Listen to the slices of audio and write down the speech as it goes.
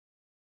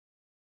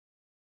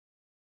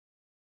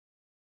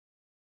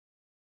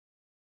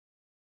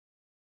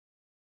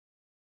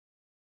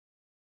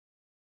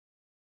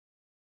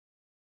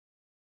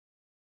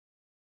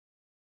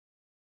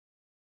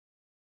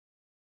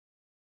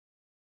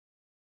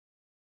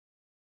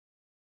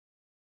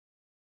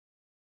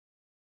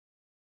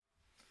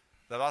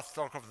the last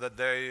talk of the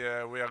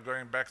day, we are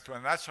going back to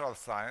a natural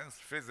science,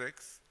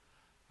 physics.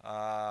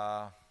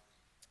 Our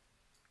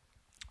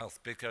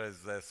speaker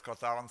is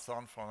Scott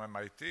Aaronson from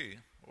MIT.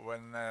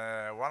 When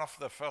one of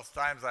the first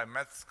times I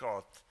met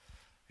Scott,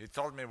 he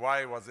told me why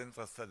he was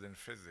interested in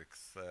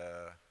physics.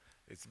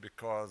 It's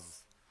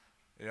because,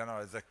 you know,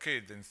 as a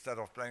kid, instead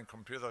of playing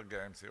computer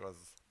games, he was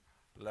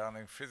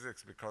learning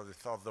physics because he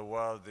thought the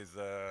world is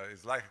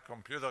like a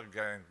computer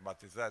game,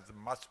 but it has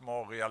much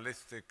more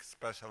realistic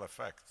special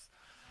effects.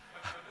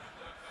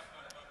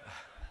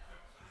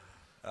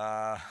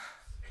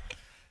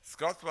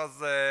 Scott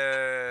was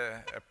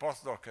a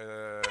postdoc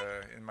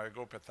in my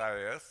group at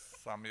IIS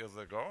some years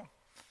ago,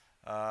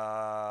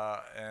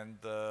 and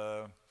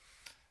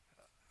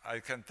I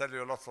can tell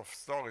you lots of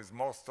stories,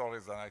 more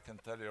stories than I can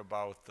tell you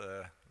about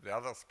the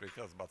other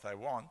speakers, but I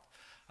won't.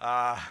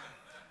 I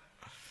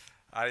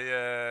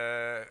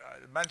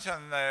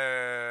mentioned,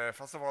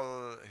 first of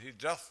all, he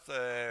just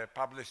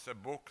published a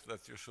book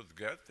that you should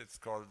get. It's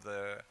called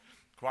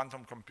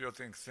Quantum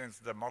Computing Since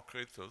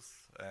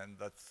Democritus, and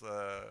that's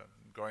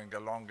going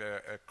along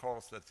a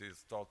course that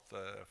he's taught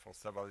for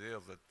several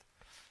years at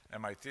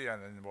MIT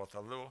and in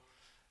Waterloo,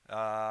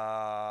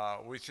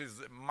 which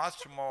is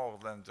much more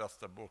than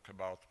just a book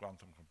about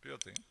quantum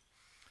computing.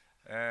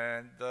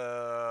 And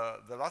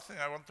the last thing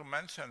I want to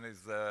mention is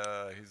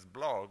his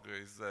blog.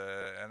 He's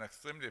an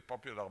extremely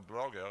popular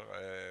blogger.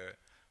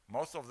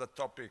 Most of the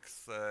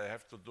topics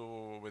have to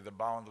do with the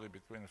boundary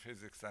between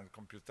physics and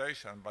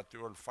computation, but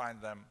you'll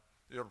find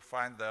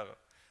there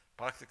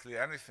practically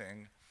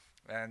anything.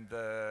 And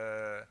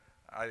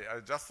I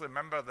just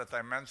remember that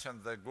I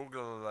mentioned the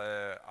Google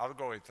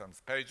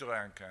algorithms,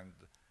 PageRank and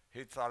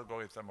Hits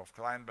algorithm of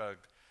Kleinberg.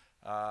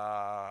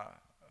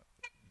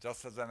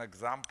 Just as an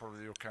example,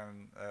 you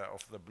can,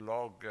 of the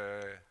blog,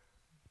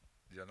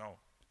 you know,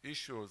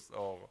 issues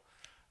or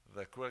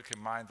the quirky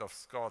mind of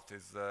Scott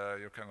is,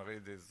 you can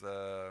read his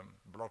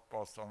blog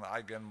post on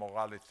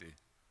eigenmorality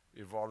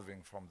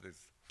evolving from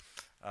this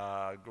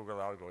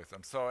Google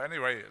algorithm. So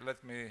anyway,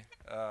 let me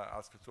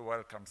ask you to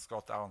welcome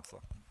Scott Aaronson.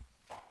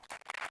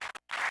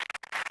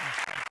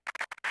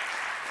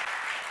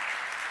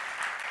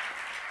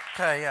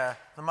 Okay, yeah,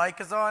 the mic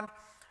is on.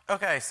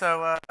 Okay,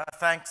 so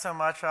thanks so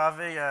much,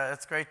 Avi.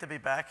 It's great to be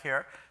back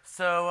here.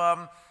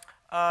 So,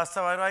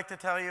 so I'd like to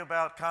tell you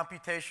about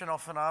computational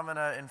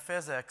phenomena in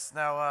physics.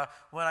 Now,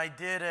 when I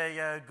did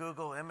a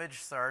Google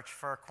image search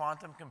for a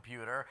quantum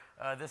computer,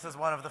 this is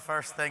one of the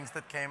first things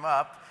that came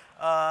up.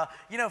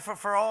 You know,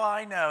 for all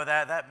I know,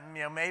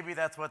 you know, maybe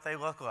that's what they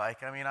look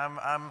like. I mean,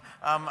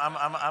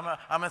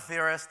 I'm a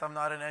theorist. I'm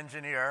not an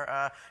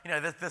engineer. You know,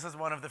 this is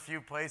one of the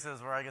few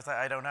places where I guess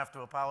I don't have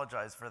to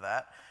apologize for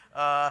that.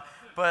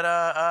 But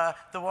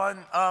the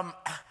one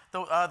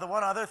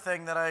other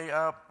thing that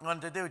I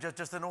wanted to do,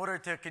 just in order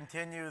to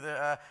continue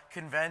the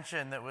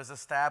convention that was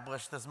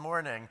established this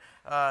morning,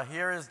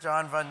 here is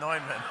John von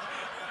Neumann.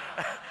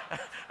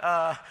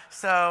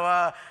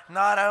 So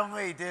not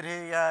only did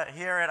he,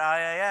 here at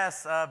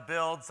IIS,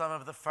 build some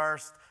of the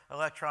first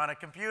electronic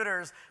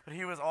computers, but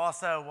he was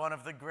also one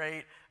of the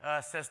great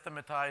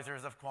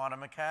systematizers of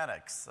quantum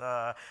mechanics.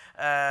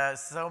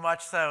 So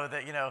much so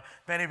that, you know,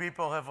 many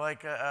people have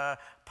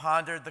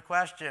pondered the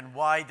question,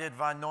 why did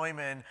von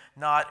Neumann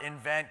not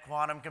invent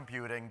quantum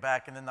computing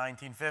back in the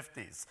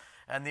 1950s?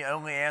 And the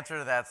only answer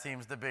to that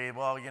seems to be,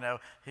 well, you know,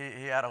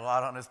 he had a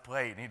lot on his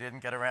plate and he didn't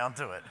get around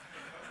to it.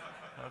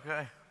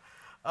 Okay.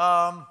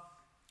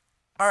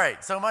 All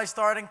right, so my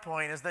starting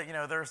point is that, you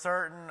know, there are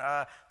certain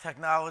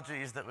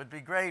technologies that would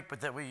be great,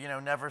 but that we, you know,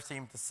 never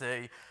seem to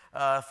see.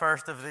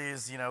 First of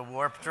these, you know,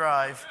 warp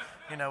drive.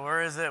 You know,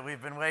 where is it?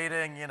 We've been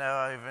waiting. You know,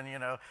 I even,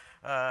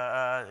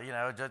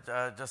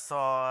 just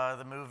saw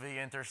the movie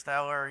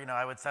Interstellar. You know,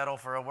 I would settle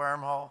for a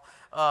wormhole.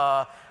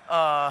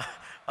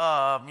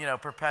 You know,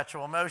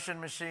 perpetual motion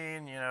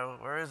machine. You know,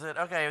 where is it?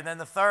 Okay, and then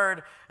the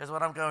third is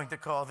what I'm going to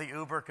call the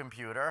Uber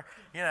computer.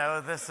 You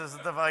know, this is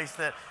a device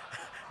that.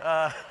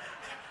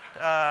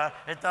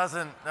 It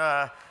doesn't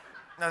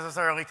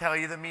necessarily tell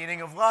you the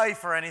meaning of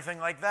life or anything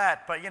like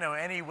that, but, you know,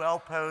 any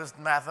well-posed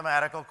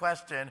mathematical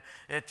question,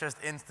 it just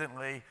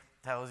instantly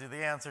tells you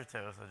the answer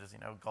to. So just, you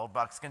know,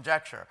 Goldbach's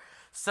conjecture.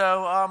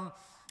 So,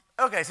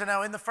 okay, so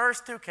now in the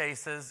first two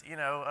cases, you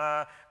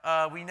know,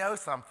 we know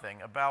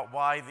something about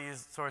why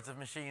these sorts of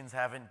machines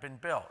haven't been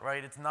built,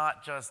 right? It's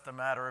not just a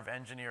matter of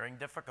engineering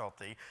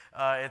difficulty.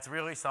 It's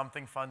really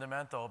something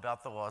fundamental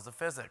about the laws of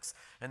physics.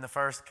 In the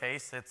first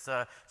case, it's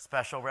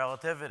special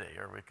relativity,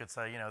 or we could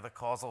say, you know, the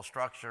causal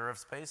structure of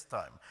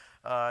space-time.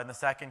 In the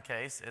second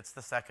case, it's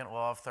the second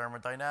law of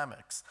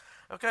thermodynamics.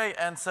 Okay,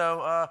 and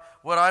so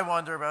what I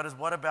wonder about is,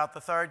 what about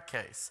the third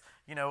case?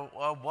 You know,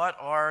 what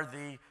are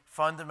the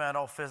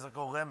fundamental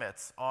physical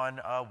limits on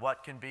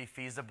what can be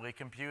feasibly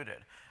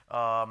computed, you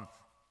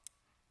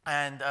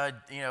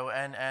know,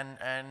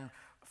 and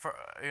for,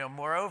 you know,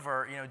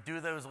 moreover, you know, do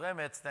those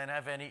limits then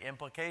have any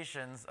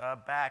implications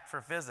back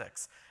for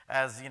physics,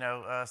 as you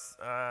know,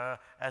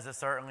 as is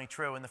certainly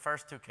true in the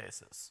first two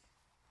cases.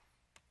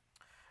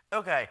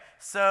 Okay,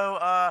 so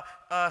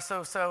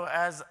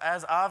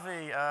as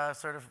Avi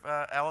sort of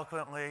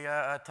eloquently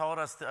told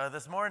us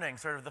this morning,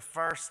 sort of the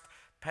first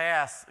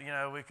pass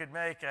we could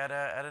make at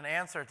an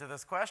answer to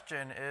this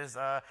question is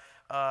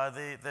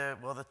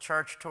the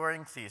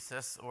Church-Turing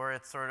thesis, or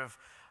its sort of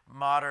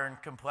modern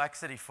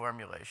complexity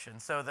formulation.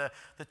 So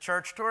the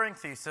Church-Turing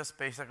thesis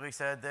basically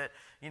said that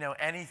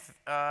any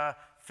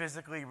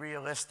physically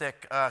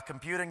realistic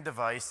computing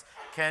device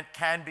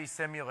can be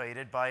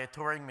simulated by a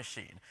Turing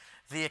machine.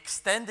 The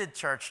extended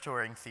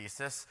Church-Turing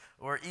thesis,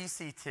 or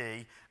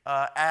ECT,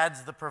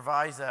 adds the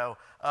proviso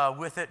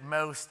with at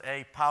most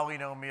a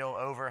polynomial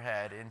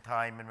overhead in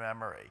time and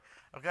memory.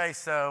 Okay,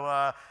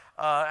 so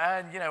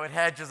and it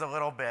hedges a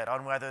little bit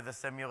on whether the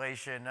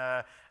simulation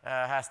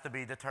has to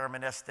be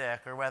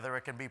deterministic or whether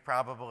it can be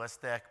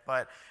probabilistic.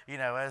 But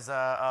as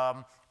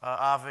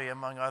Avi,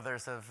 among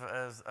others,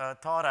 has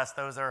taught us,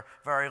 those are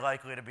very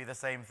likely to be the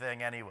same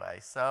thing anyway.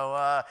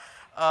 So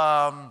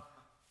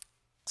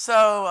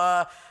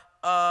so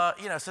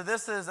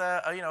this is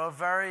a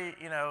very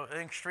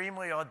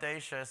extremely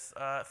audacious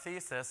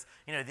thesis.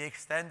 The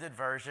extended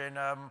version,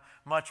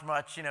 much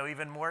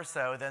even more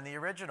so than the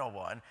original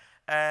one.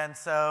 And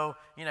so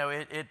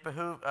it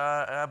behooved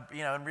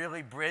in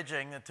really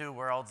bridging the two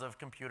worlds of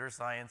computer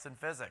science and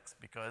physics,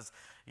 because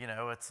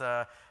it's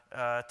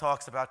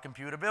talks about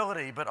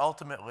computability, but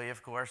ultimately,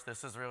 of course,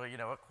 this is really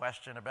a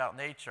question about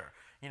nature.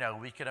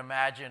 We could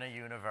imagine a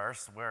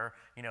universe where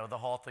the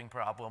halting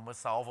problem was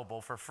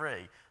solvable for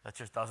free. That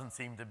just doesn't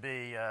seem to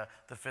be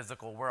the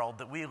physical world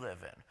that we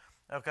live in.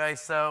 Okay,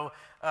 so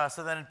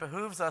then it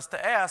behooves us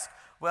to ask,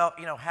 well,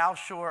 how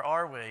sure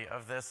are we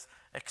of this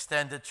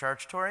extended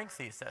Church-Turing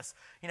thesis?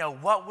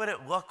 What would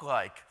it look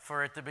like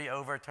for it to be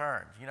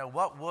overturned?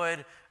 What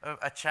would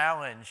a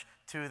challenge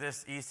to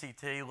this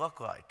ECT look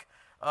like?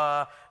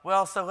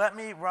 Well, so let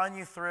me run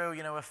you through,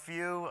 a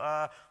few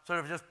sort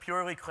of just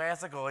purely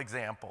classical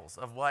examples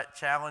of what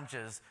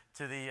challenges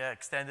to the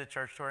extended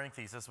Church-Turing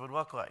thesis would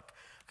look like.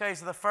 Okay,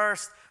 so the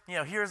first,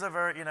 here's a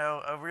very,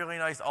 a really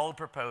nice old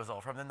proposal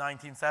from the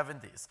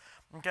 1970s.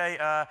 Okay,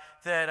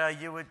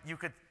 that you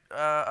could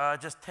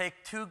just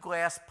take two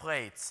glass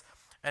plates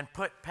and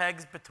put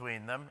pegs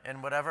between them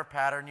in whatever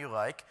pattern you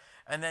like,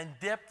 and then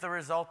dip the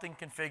resulting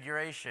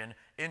configuration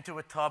into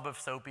a tub of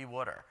soapy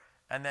water,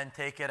 and then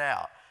take it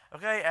out.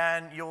 Okay,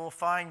 and you'll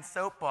find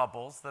soap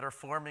bubbles that are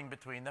forming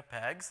between the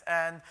pegs,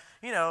 and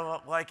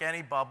like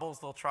any bubbles,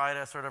 they'll try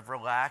to sort of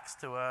relax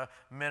to a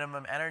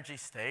minimum energy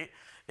state.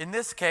 In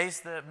this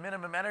case, the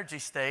minimum energy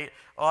state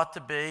ought to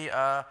be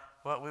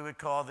what we would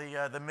call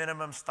the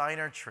minimum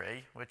Steiner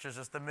tree, which is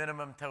just the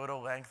minimum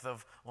total length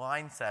of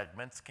line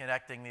segments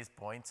connecting these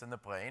points in the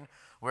plane,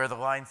 where the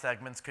line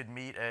segments could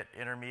meet at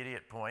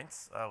intermediate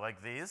points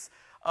like these.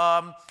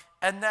 And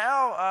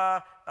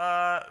now,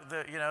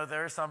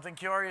 there's something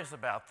curious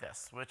about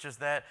this, which is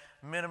that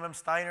minimum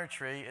Steiner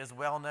tree is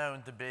well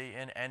known to be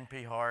an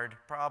NP-hard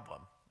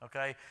problem.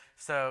 Okay,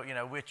 so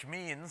which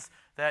means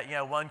that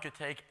one could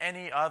take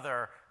any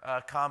other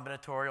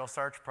combinatorial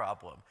search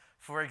problem.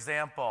 For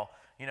example,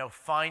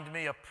 find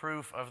me a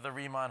proof of the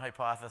Riemann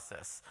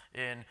hypothesis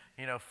in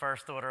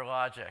first-order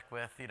logic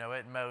with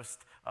at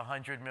most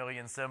 100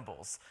 million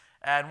symbols.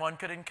 And one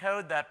could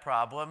encode that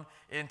problem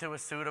into a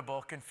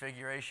suitable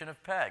configuration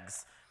of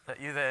pegs that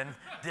you then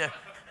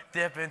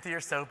dip into your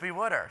soapy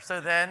water.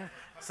 So then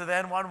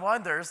one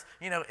wonders,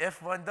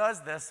 if one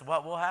does this,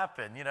 what will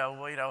happen?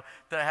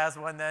 Has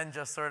one then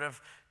just sort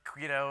of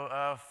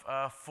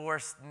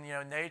force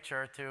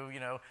nature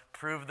to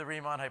prove the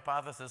Riemann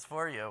hypothesis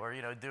for you, or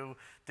do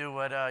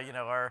what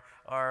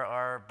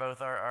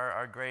both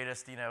our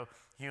greatest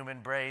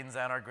human brains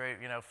and our great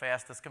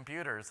fastest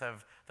computers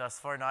have thus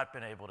far not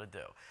been able to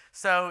do.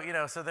 So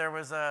so there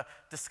was a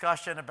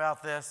discussion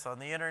about this on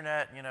the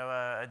internet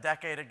a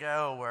decade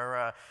ago,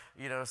 where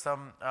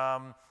some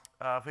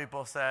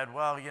people said,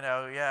 well,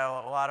 yeah,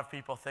 a lot of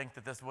people think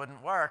that this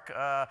wouldn't work,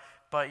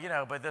 but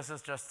this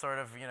is just sort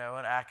of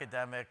an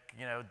academic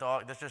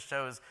dog. This just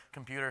shows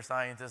computer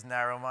scientists'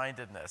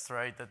 narrow-mindedness,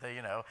 right? That they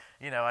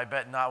I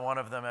bet not one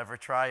of them ever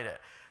tried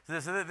it. So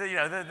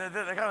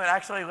the comment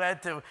actually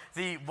led to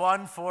the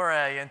one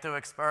foray into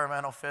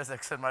experimental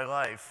physics in my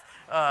life.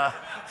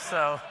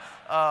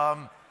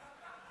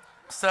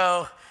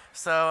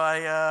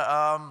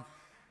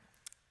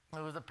 It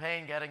was a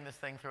pain getting this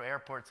thing through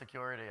airport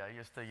security. I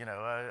used to,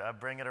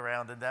 bring it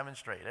around and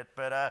demonstrate it.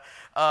 But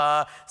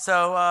it's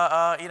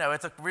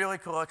a really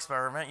cool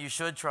experiment. You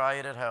should try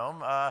it at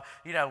home.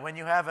 When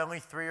you have only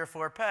 3 or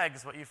 4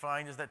 pegs, what you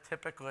find is that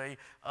typically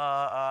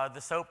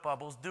the soap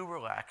bubbles do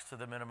relax to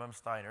the minimum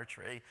Steiner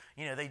tree.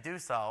 They do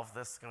solve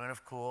this kind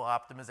of cool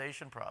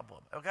optimization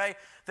problem. Okay,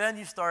 then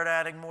you start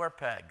adding more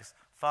pegs: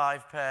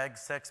 5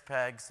 pegs, 6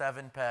 pegs,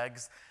 7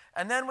 pegs.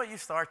 And then what you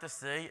start to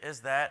see is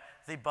that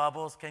the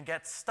bubbles can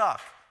get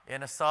stuck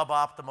in a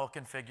suboptimal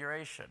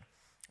configuration.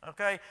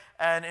 Okay?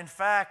 And in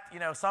fact,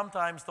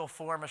 sometimes they'll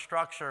form a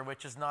structure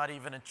which is not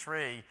even a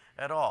tree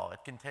at all.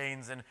 It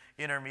contains an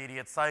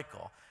intermediate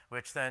cycle,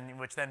 which then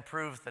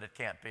proves that it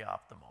can't be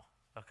optimal.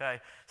 Okay?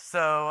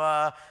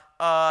 So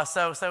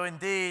So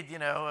indeed,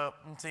 it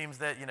seems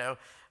that,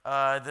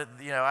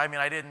 I mean,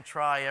 I didn't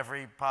try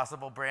every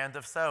possible brand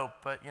of soap,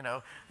 but,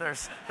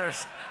 there's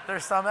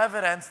some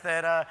evidence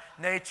that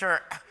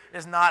nature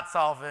is not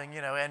solving,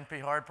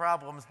 NP hard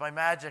problems by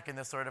magic in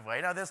this sort of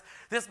way. Now,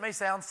 this may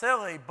sound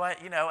silly, but,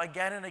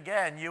 again and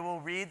again, you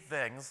will read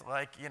things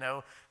like,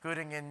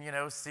 including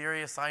in,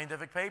 serious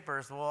scientific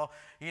papers, well,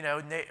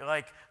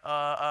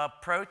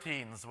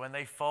 proteins, when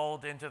they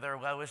fold into their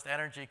lowest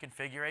energy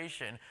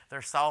configuration,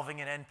 they're solving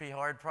an NP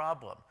hard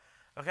problem.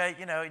 Okay,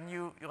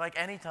 and like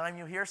anytime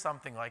you hear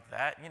something like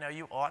that,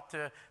 you ought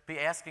to be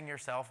asking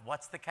yourself,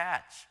 what's the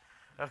catch?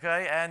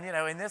 Okay, and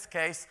in this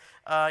case,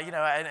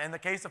 in the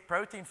case of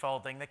protein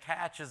folding, the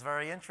catch is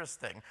very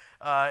interesting.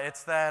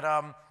 It's that,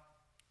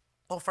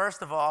 well,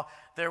 first of all,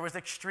 there was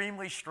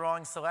extremely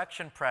strong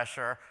selection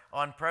pressure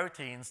on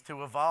proteins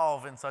to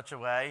evolve in such a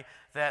way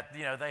that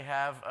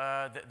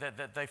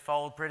that they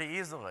fold pretty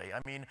easily.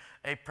 I mean,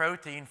 a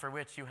protein for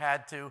which you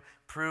had to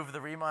prove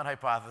the Riemann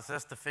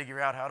hypothesis to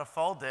figure out how to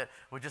fold it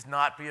would just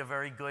not be a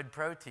very good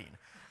protein.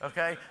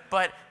 Okay,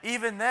 but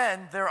even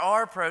then, there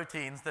are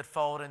proteins that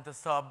fold into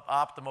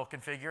suboptimal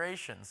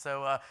configurations.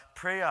 So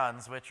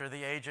prions, which are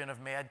the agent of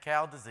mad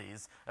cow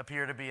disease,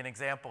 appear to be an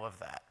example of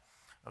that.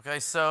 Okay,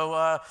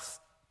 so,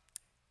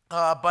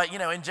 but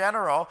in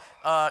general,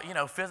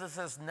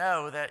 physicists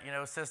know that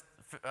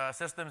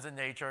systems in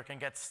nature can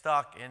get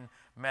stuck in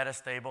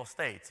metastable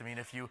states. I mean,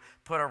 if you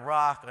put a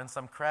rock on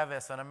some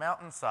crevice on a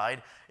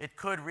mountainside, it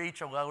could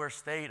reach a lower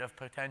state of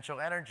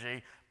potential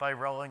energy by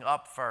rolling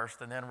up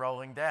first and then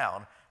rolling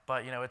down.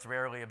 But, it's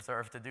rarely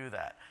observed to do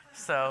that.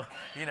 So,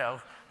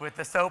 with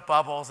the soap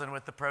bubbles and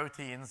with the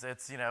proteins,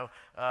 it's,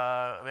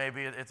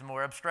 maybe it's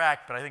more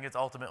abstract, but I think it's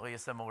ultimately a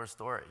similar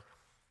story.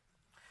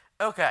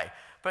 Okay,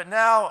 but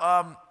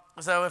now,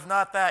 so if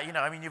not that,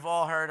 I mean, you've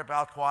all heard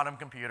about quantum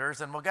computers,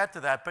 and we'll get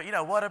to that. But,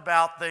 what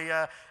about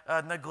the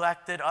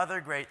neglected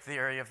other great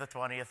theory of the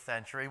 20th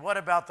century? What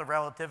about the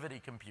relativity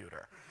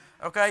computer?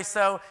 Okay,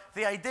 so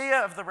the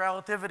idea of the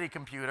relativity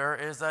computer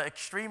is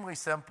extremely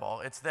simple.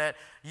 It's that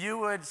you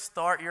would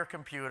start your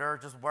computer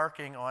just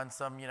working on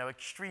some,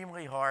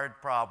 extremely hard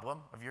problem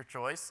of your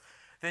choice.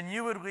 Then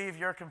you would leave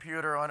your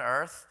computer on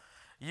Earth.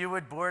 You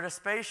would board a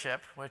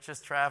spaceship, which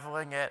is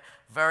traveling at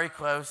very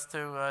close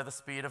to the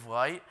speed of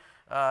light.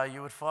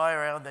 You would fly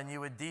around, then you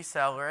would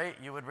decelerate.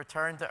 You would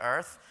return to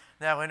Earth.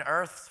 Now, in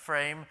Earth's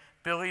frame,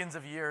 billions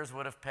of years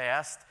would have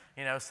passed.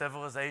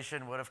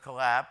 Civilization would have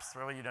collapsed,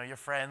 or, your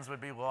friends would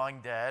be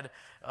long dead.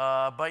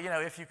 But,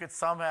 if you could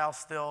somehow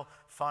still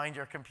find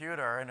your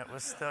computer and it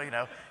was still,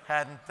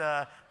 hadn't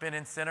been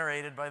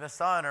incinerated by the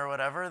sun or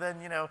whatever, then,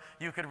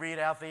 you could read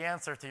out the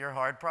answer to your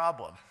hard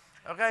problem.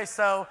 Okay,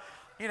 so,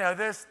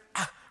 this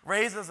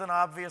raises an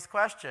obvious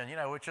question,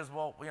 which is,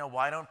 well,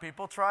 why don't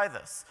people try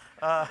this?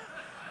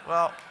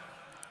 Well,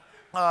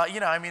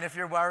 I mean, if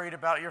you're worried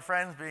about your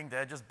friends being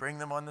dead, just bring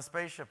them on the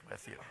spaceship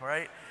with you,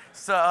 right?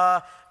 So,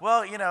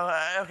 well,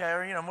 okay,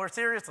 or, more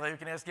seriously, you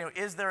can ask,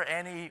 is there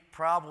any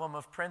problem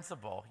of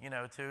principle,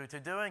 to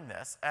doing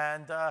this?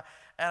 And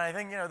I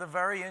think, the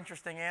very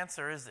interesting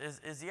answer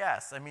is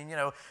yes. I mean,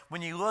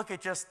 when you look at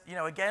just,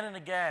 again and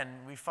again,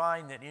 we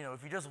find that,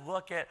 if you just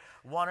look at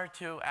one or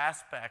two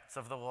aspects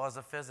of the laws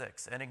of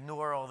physics and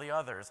ignore all the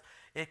others,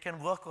 it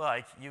can look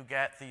like you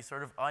get these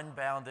sort of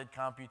unbounded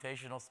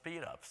computational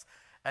speedups.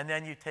 And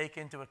then you take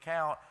into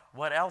account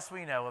what else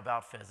we know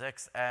about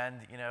physics, and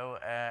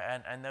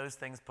and those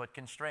things put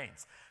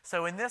constraints.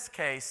 So in this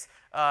case,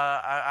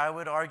 I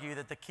would argue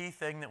that the key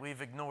thing that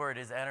we've ignored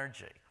is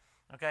energy.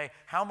 Okay,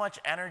 how much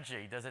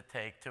energy does it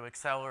take to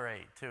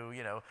accelerate to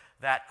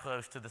that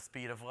close to the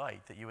speed of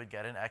light that you would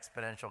get an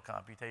exponential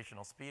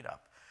computational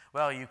speedup?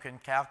 Well, you can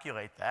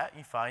calculate that.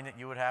 You find that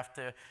you would have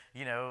to,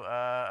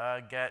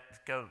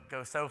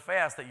 go so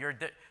fast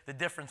that the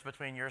difference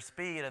between your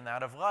speed and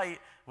that of light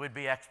would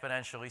be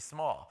exponentially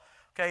small.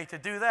 Okay, to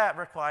do that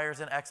requires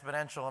an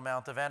exponential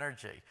amount of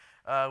energy,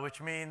 which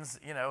means,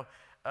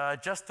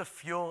 just to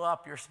fuel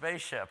up your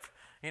spaceship,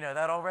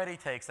 that already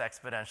takes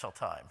exponential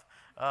time.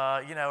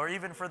 Or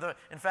even for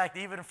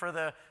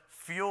the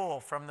fuel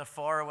from the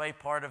faraway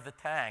part of the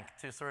tank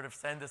to sort of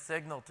send a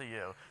signal to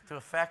you, to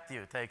affect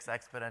you, takes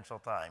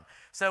exponential time.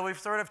 So we've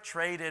sort of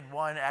traded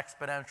one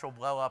exponential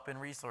blow up in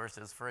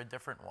resources for a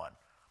different one.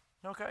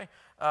 Okay,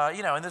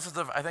 and this is,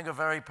 I think, a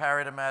very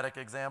paradigmatic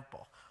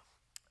example.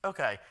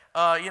 Okay,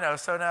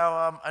 so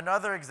now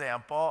another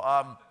example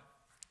I'd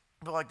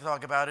like to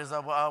talk about is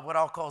what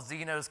I'll call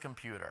Zeno's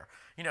computer.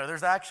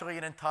 There's actually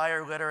an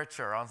entire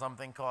literature on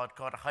something called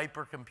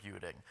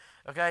hypercomputing.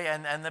 Okay,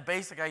 and the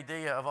basic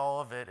idea of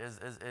all of it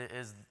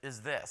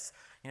is this.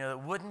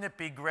 Wouldn't it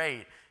be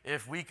great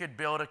if we could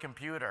build a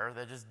computer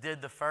that just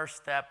did the first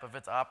step of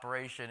its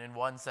operation in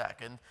 1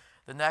 second,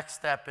 the next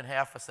step in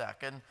half a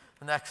second,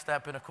 the next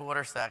step in a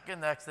quarter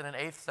second, next in an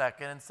eighth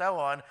second, and so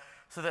on,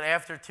 so that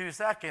after 2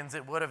 seconds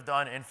it would have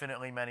done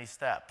infinitely many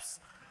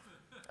steps.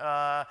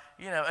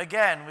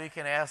 Again, we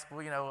can ask,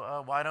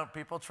 why don't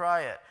people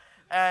try it?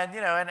 And,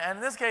 and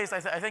in this case,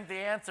 I think the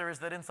answer is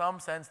that in some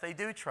sense they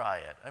do try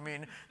it. I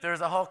mean, there's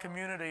a whole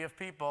community of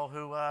people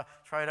who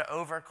try to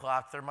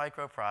overclock their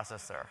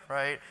microprocessor,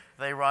 right?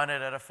 They run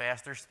it at a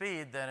faster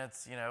speed than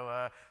it's,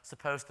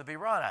 supposed to be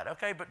run at.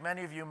 Okay, but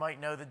many of you might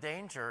know the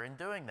danger in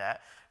doing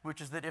that, which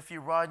is that if you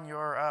run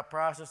your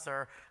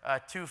processor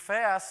too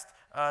fast,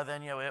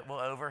 then it will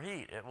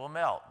overheat. It will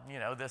melt.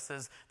 This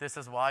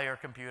is why your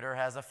computer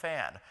has a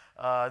fan.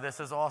 This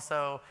is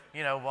also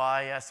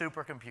why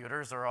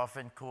supercomputers are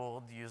often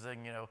cooled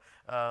using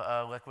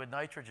liquid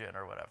nitrogen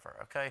or whatever.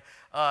 Okay,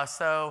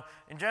 so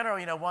in general,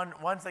 one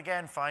once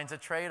again finds a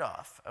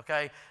trade-off.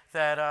 Okay,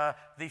 that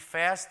the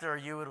faster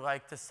you would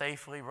like to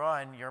safely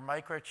run your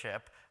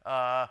microchip,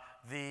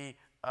 the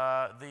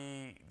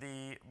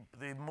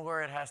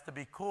more it has to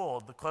be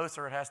cooled, the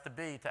closer it has to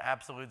be to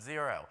absolute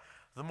zero.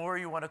 The more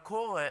you want to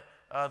cool it,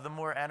 the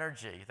more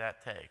energy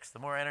that takes, the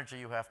more energy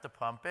you have to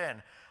pump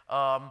in.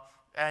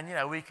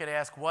 And we could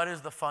ask, what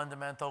is the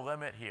fundamental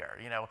limit here?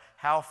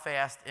 How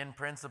fast, in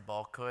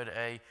principle, could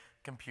a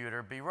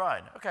computer be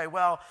run? Okay,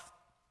 well,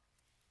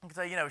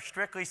 so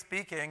strictly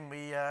speaking,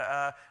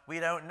 we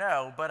don't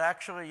know, but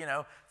actually,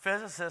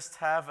 physicists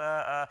have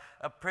a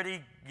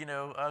pretty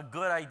a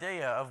good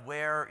idea of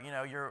where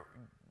you're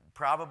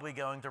probably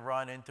going to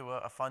run into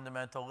a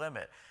fundamental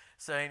limit.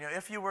 So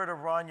if you were to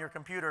run your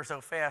computer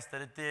so fast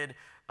that it did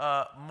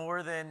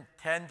more than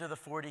 10 to the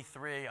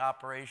 43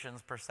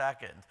 operations per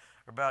second,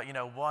 or about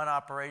one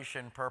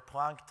operation per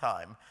Planck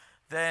time,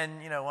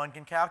 then one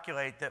can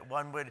calculate that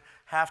one would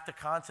have to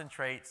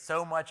concentrate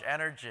so much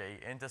energy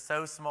into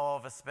so small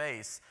of a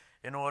space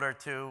in order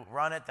to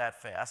run it that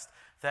fast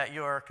that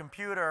your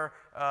computer,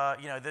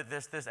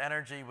 this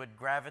energy would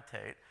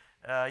gravitate.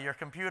 Your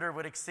computer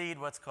would exceed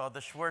what's called the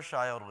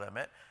Schwarzschild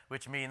limit,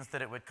 which means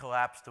that it would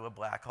collapse to a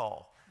black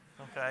hole.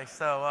 Okay,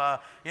 so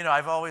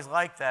I've always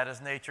liked that as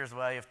nature's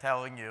way of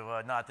telling you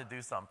not to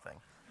do something.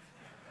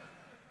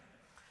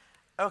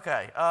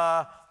 Okay.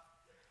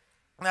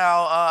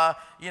 Now,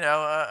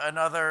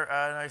 another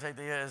nice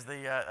idea is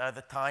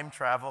the time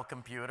travel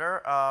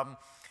computer.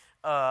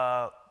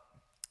 The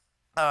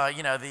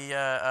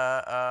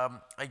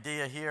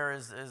idea here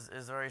is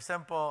very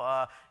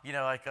simple.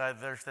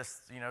 There's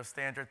this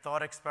standard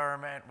thought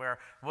experiment where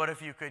what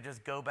if you could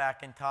just go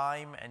back in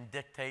time and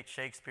dictate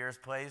Shakespeare's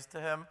plays to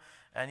him?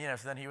 And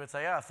so then he would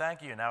say, "Oh,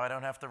 thank you. Now I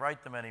don't have to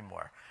write them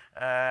anymore."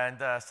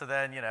 And so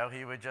then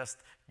he would just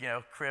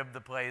crib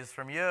the plays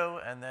from you,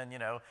 and then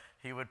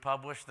he would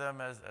publish them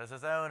as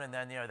his own, and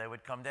then they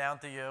would come down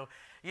to you.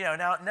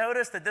 Now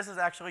notice that this is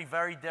actually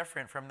very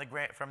different from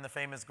the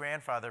famous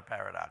grandfather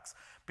paradox,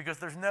 because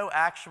there's no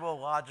actual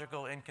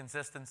logical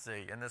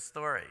inconsistency in this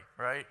story,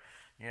 right?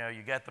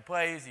 You get the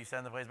plays, you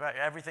send the plays back,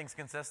 everything's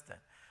consistent,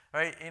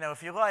 right?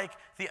 If you like,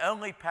 the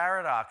only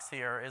paradox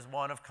here is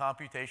one of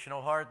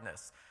computational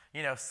hardness.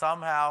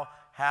 Somehow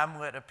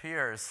Hamlet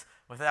appears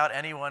without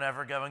anyone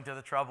ever going to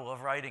the trouble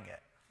of writing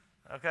it.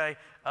 Okay,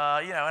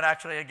 and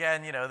actually,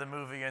 again, the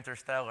movie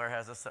Interstellar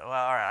has a. Well,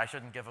 all right, I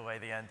shouldn't give away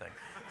the ending.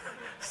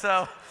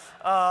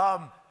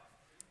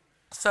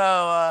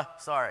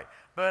 Sorry,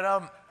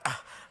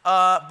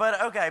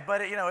 but okay,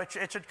 but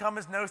it should come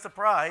as no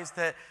surprise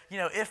that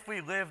if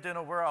we lived in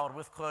a world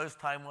with closed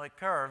time-like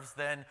curves,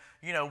 then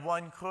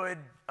one could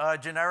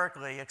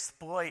generically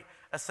exploit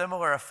a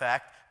similar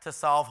effect to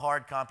solve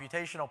hard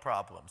computational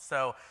problems.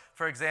 So,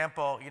 for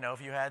example,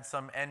 if you had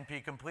some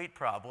NP-complete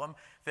problem,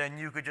 then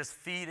you could just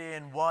feed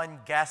in one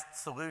guessed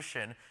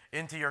solution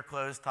into your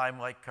closed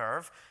time-like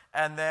curve,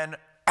 and then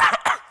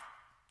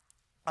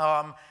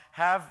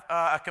have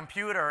a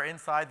computer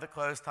inside the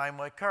closed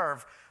time-like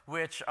curve,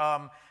 which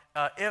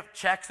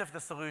checks if the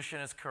solution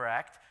is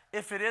correct.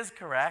 If it is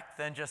correct,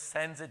 then just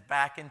sends it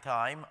back in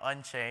time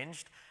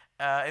unchanged.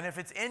 And if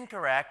it's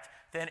incorrect,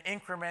 then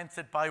increments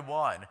it by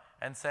 1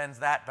 and sends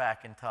that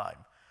back in time.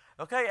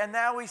 Okay, and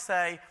now we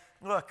say,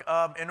 look,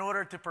 in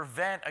order to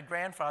prevent a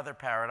grandfather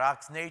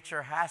paradox,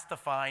 nature has to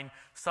find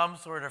some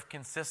sort of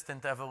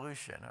consistent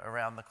evolution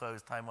around the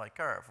closed time-like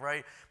curve,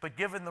 right? But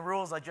given the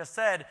rules I just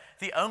said,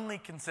 the only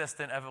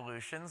consistent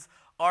evolutions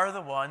are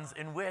the ones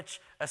in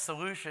which a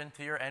solution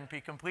to your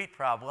NP-complete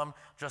problem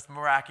just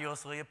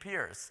miraculously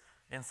appears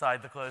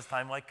inside the closed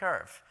time-like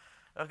curve.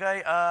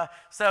 Okay,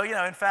 so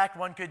in fact,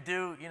 one could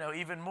do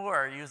even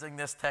more using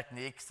this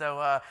technique.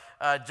 So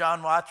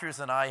John Watrous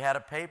and I had a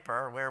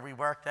paper where we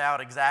worked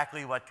out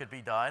exactly what could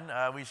be done.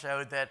 We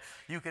showed that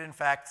you could in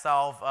fact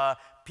solve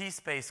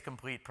p-space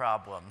complete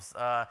problems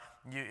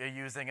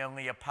using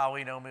only a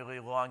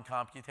polynomially long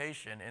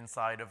computation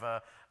inside of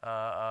a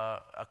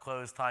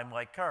closed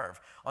time-like curve.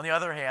 On the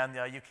other hand,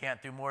 you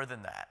can't do more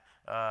than that.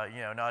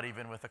 Not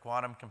even with a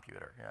quantum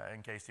computer,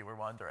 in case you were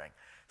wondering.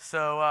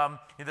 So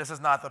this is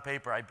not the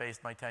paper I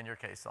based my tenure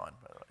case on,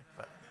 by the way.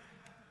 But.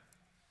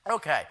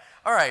 Okay,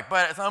 all right,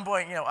 but at some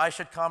point, I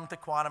should come to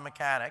quantum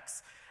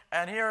mechanics.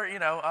 And here,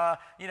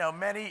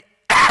 many,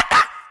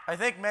 I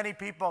think many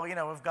people,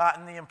 have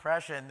gotten the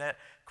impression that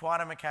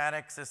quantum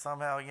mechanics is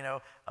somehow,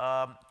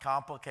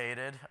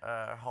 complicated,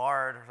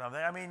 hard or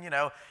something. I mean,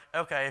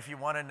 okay, if you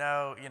want to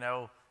know,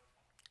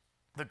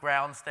 the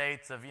ground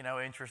states of,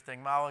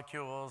 interesting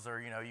molecules,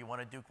 or, you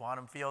want to do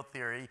quantum field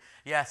theory,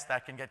 yes,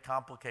 that can get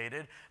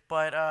complicated.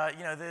 But,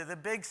 the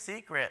big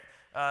secret,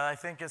 I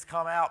think, has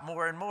come out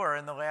more and more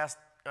in the last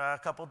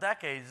couple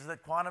decades, is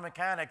that quantum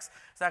mechanics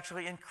is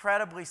actually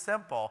incredibly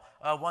simple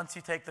once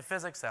you take the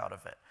physics out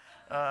of it.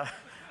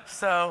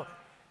 So,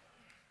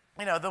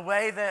 the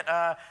way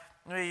that,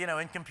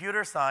 in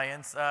computer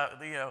science,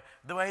 the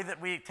way that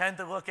we tend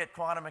to look at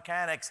quantum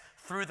mechanics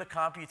through the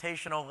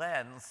computational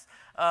lens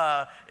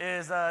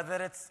is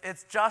that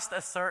it's just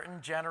a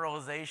certain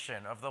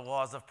generalization of the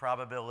laws of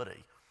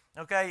probability.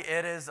 Okay,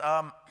 it is.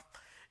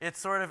 It's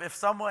sort of, if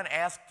someone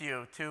asked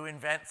you to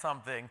invent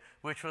something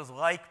which was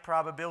like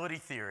probability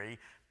theory,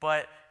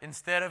 but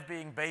instead of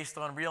being based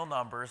on real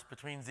numbers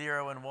between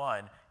 0 and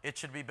 1, it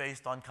should be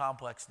based on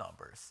complex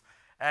numbers.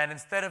 And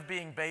instead of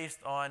being based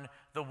on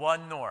the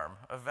 1 norm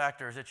of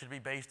vectors, it should be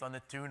based on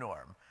the 2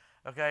 norm.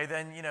 Okay,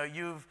 then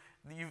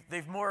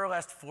they've more or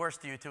less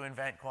forced you to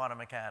invent quantum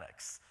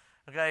mechanics.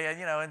 Okay,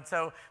 and and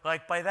so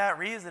like by that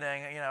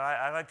reasoning,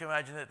 I like to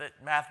imagine that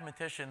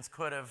mathematicians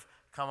could have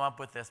come up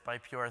with this by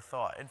pure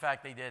thought. In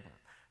fact, they didn't,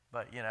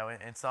 but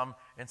in some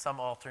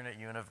alternate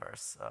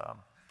universe,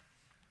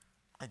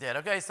 they did.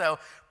 Okay, so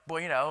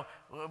well,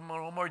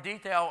 more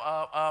detail.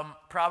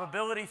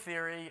 Probability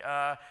theory,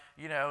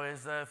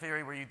 is a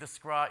theory where you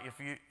describe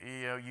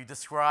you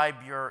describe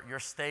your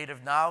state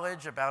of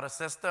knowledge about a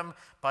system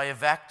by a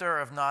vector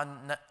of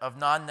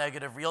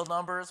non-negative real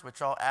numbers,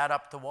 which all add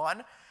up to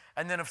 1.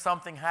 And then if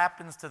something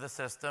happens to the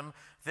system,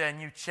 then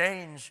you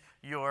change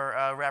your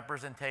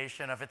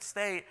representation of its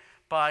state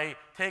by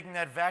taking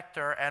that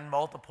vector and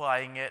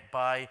multiplying it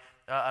by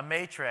a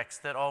matrix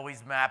that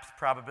always maps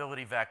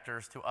probability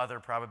vectors to other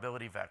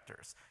probability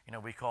vectors.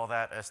 We call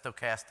that a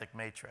stochastic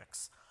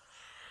matrix.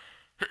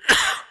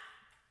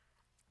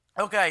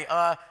 Okay,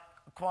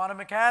 quantum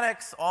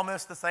mechanics,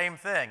 almost the same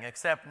thing,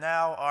 except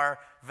now our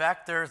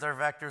vectors are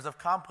vectors of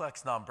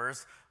complex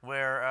numbers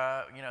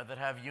where, that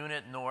have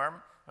unit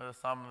norm. The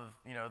sum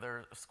of,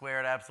 their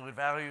squared absolute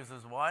values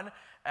is 1.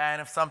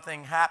 And if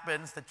something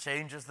happens that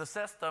changes the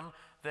system,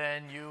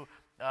 then you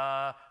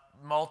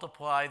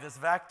multiply this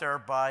vector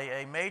by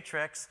a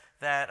matrix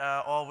that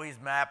always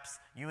maps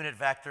unit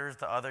vectors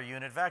to other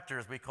unit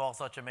vectors. We call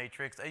such a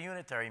matrix a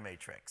unitary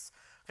matrix.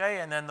 Okay,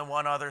 and then the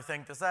one other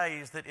thing to say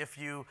is that if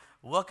you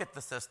look at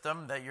the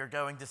system, that you're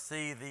going to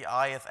see the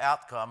ith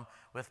outcome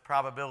with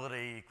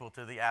probability equal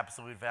to the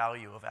absolute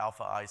value of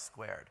alpha I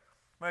squared.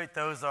 Right,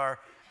 those are,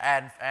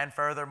 and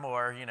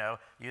furthermore,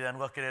 you then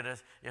look at it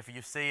as, if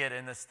you see it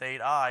in the state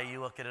I, you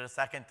look at it a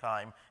second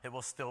time, it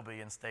will still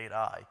be in state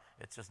I.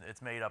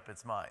 It's made up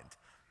its mind.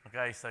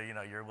 Okay, so,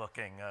 you're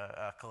looking,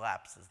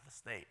 collapses the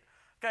state.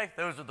 Okay,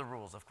 those are the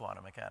rules of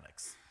quantum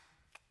mechanics.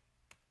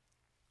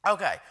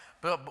 Okay,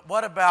 but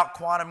what about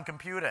quantum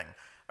computing?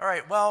 All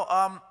right, well,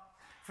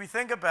 if we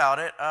think about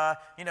it,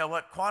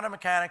 what quantum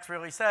mechanics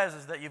really says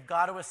is that you've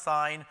got to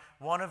assign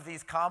one of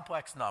these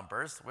complex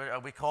numbers,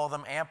 we call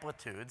them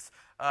amplitudes,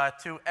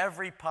 to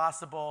every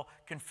possible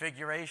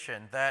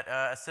configuration that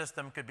a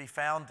system could be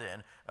found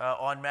in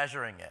on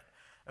measuring it.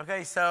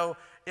 Okay, so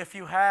if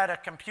you had a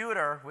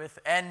computer with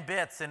n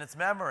bits in its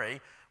memory,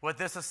 what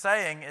this is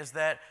saying is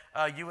that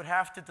you would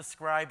have to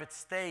describe its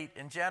state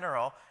in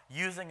general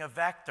using a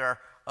vector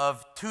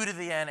of 2 to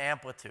the n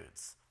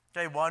amplitudes.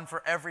 Okay, 1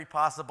 for every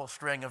possible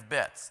string of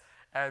bits.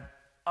 And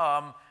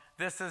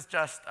this is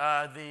just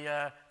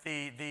the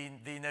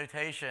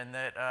notation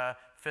that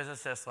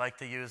physicists like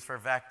to use for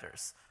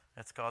vectors.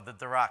 It's called the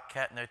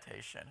Dirac-Ket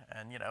notation.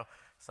 And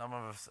some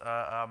of us,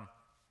 and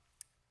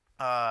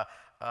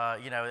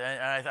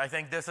I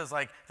think this is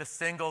like the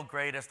single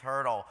greatest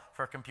hurdle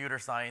for computer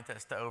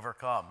scientists to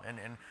overcome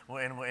in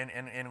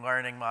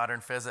learning modern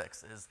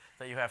physics, is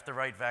that you have to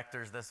write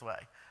vectors this way.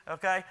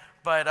 Okay,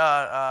 but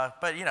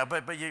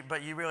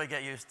you really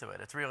get used to it.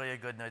 It's really a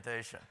good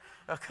notation.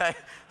 Okay,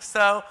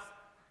 so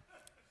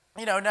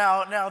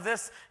now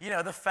this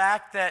the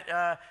fact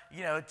that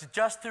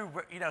just to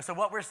so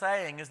what we're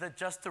saying is that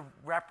just to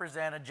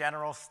represent a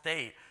general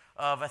state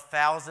of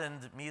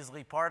 1,000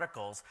 measly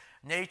particles,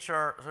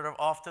 nature sort of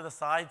off to the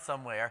side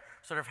somewhere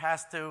sort of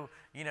has to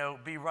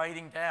be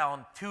writing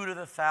down 2 to the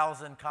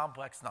 1,000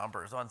 complex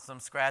numbers on some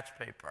scratch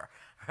paper,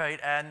 right?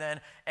 And then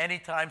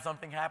anytime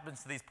something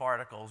happens to these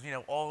particles,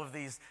 all of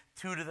these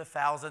 2 to the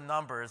 1,000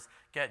 numbers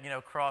get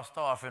crossed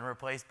off and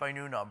replaced by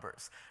new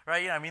numbers,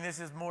 right? I mean, this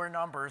is more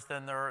numbers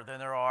than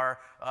there are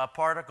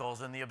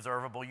particles in the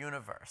observable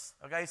universe.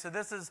 Okay, so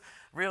this is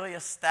really a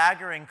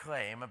staggering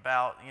claim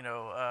about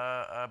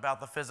about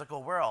the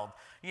physical world.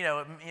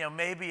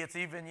 Maybe it's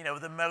even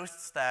the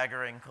most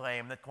staggering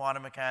claim that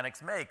quantum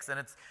mechanics makes, and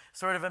it's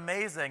sort of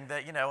amazing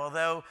that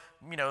although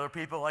there are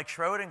people like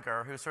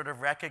Schrödinger who sort of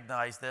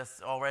recognized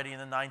this already in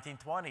the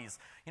 1920s,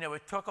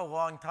 it took a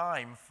long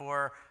time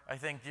for, I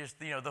think, just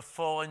the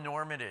full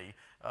enormity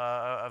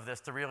of this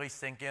to really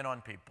sink in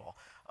on people.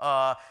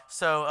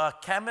 So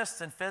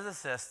chemists and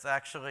physicists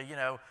actually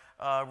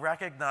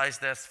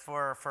recognized this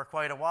for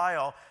quite a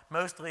while,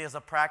 mostly as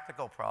a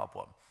practical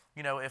problem.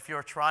 if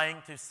you're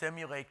trying to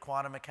simulate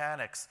quantum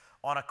mechanics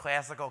on a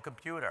classical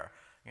computer,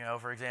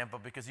 for example,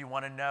 because you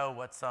want to know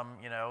what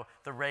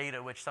the rate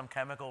at which some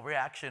chemical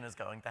reaction is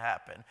going to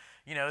happen,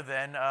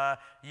 then,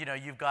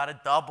 you've got to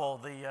double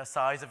the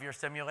size of your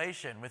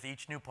simulation with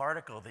each new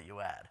particle that you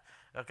add.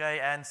 Okay,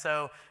 and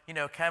so,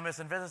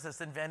 chemists and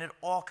physicists invented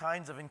all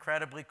kinds of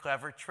incredibly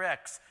clever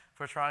tricks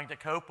for trying to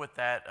cope with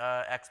that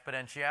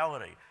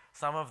exponentiality.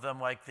 Some of them,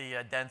 like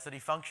the density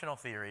functional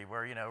theory,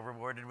 were,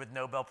 rewarded with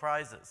Nobel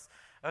Prizes.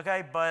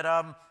 Okay, but,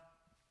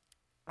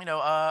 it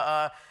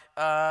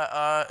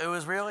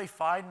was really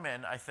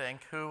Feynman, I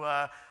think, who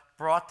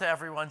brought to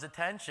everyone's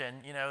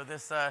attention,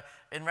 this,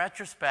 in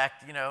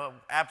retrospect,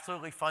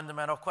 absolutely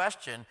fundamental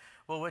question,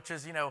 well, which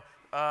is,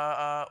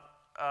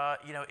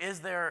 is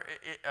there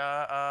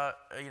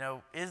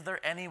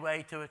any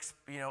way to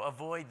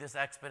avoid this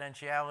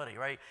exponentiality,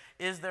 right?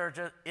 Is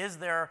there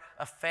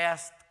a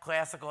fast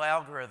classical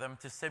algorithm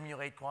to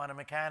simulate quantum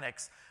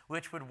mechanics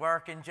which would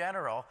work in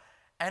general?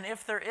 And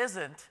if there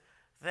isn't,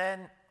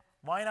 then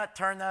why not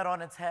turn that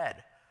on its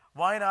head?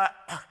 Why not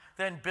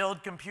then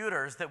build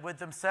computers that would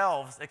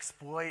themselves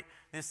exploit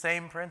the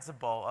same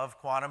principle of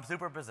quantum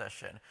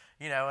superposition?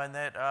 And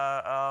that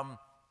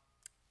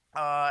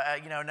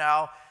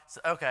now,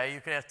 okay,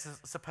 you could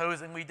ask,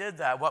 supposing we did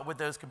that, what would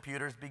those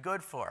computers be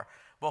good for?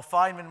 Well,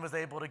 Feynman was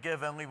able to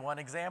give only one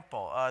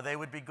example. They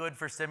would be good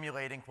for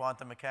simulating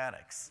quantum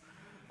mechanics.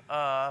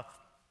 That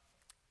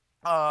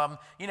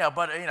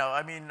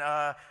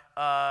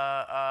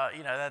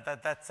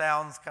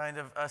sounds kind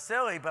of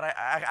silly, but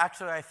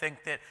I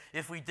think that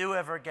if we do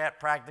ever get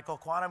practical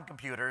quantum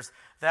computers,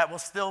 that will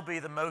still be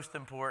the most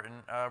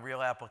important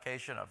real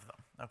application of them,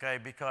 okay?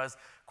 Because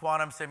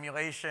quantum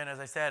simulation, as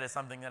I said, is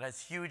something that has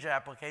huge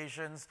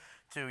applications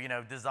to,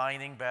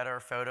 designing better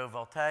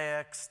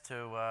photovoltaics,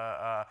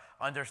 to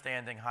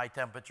understanding high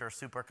temperature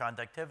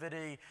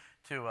superconductivity,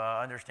 to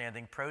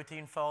understanding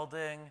protein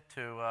folding,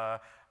 to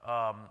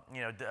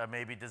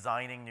maybe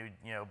designing new,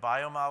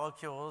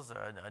 biomolecules,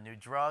 new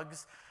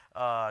drugs,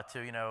 to,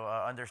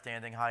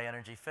 understanding high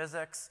energy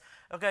physics.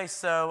 Okay,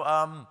 so,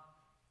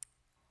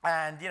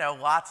 and,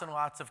 lots and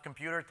lots of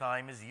computer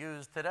time is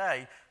used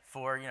today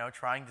for,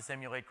 trying to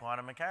simulate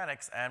quantum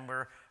mechanics, and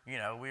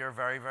we are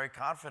very, very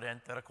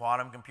confident that a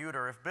quantum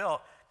computer, if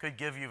built, could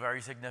give you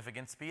very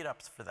significant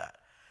speed-ups for that.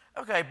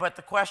 Okay, but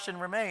the question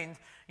remained,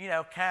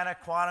 can a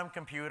quantum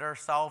computer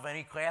solve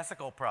any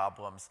classical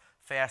problems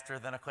faster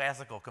than a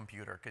classical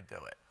computer could do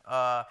it?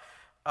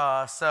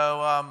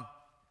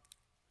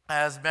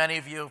 As many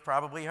of you have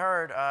probably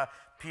heard,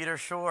 Peter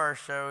Shor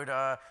showed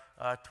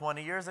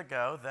 20 years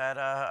ago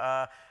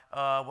that,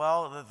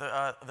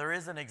 there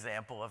is an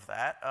example of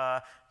that.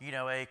 A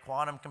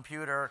quantum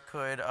computer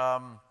could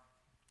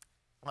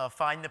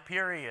find the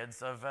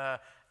periods of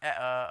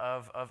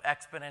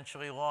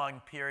exponentially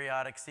long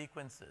periodic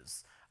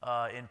sequences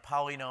in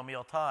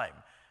polynomial time.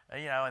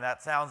 And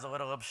that sounds a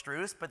little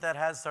abstruse, but that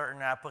has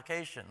certain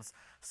applications,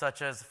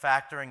 such as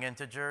factoring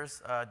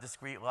integers,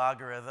 discrete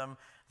logarithm,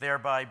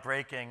 thereby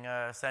breaking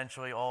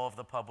essentially all of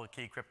the public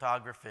key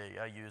cryptography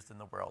used in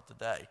the world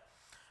today.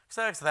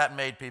 So that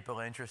made people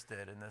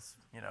interested in this,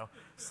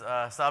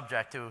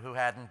 subject who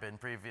hadn't been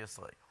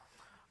previously.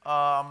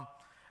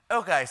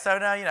 Okay, so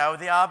now,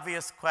 the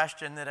obvious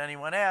question that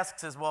anyone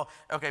asks is, well,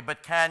 okay,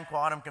 but can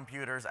quantum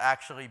computers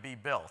actually be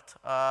built?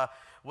 They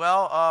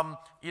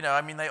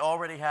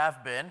already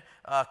have been.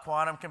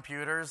 Quantum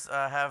computers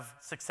have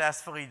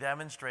successfully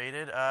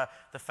demonstrated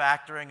the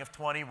factoring of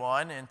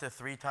 21 into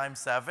 3 times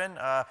 7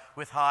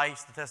 with high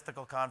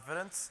statistical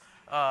confidence.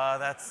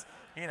 That's,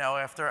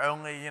 after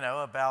only,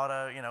 about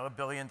 $1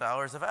 billion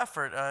of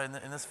effort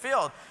in this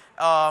field.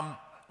 My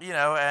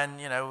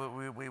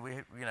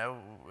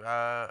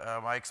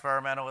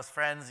experimentalist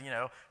friends,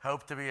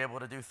 hope to be able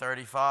to do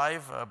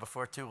 35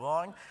 before too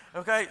long.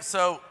 Okay,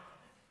 so,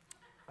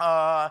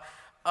 so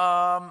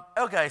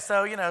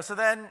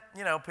then,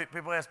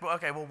 people ask, well,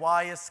 okay, well,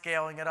 why is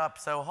scaling it up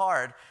so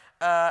hard?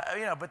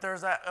 But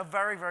there's a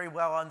very, very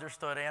well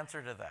understood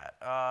answer to that.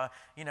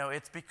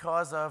 It's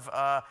because of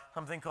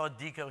something called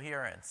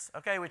decoherence,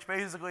 okay, which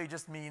basically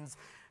just means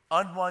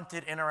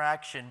unwanted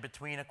interaction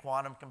between a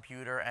quantum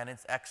computer and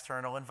its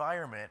external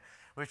environment,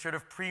 which sort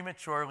of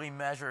prematurely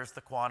measures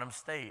the quantum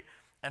state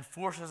and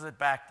forces it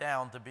back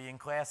down to being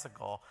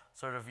classical,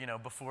 sort of,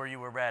 before you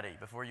were ready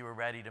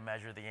to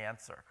measure the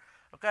answer.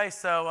 Okay,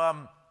 so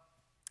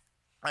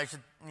I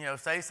should,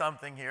 say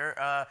something here.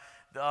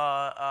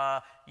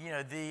 The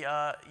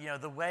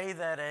way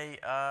that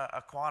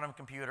a quantum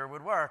computer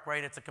would work,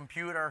 right? It's a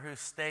computer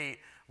whose state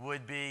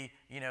would be,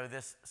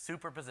 this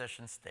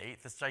superposition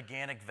state, this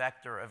gigantic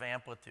vector of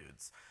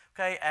amplitudes.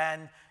 Okay,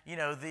 and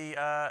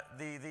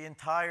the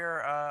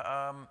entire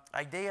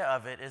idea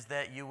of it is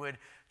that you would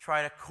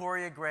try to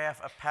choreograph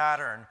a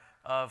pattern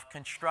of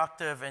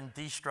constructive and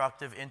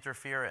destructive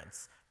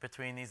interference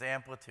between these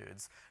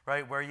amplitudes,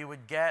 right? Where you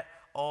would get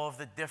all of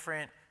the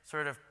different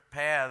sort of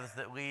paths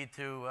that lead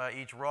to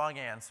each wrong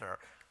answer,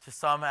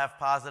 some have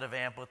positive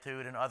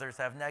amplitude and others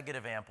have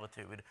negative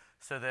amplitude,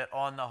 so that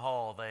on the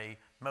whole they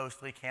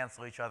mostly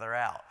cancel each other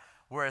out.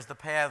 Whereas the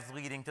paths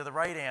leading to the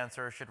right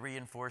answer should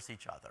reinforce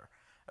each other.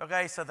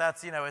 Okay, so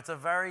that's, it's a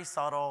very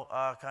subtle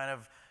kind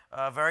of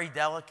very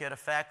delicate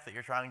effect that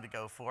you're trying to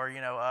go for.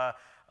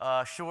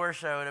 Shor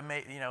showed,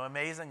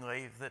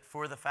 amazingly, that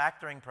for the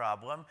factoring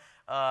problem,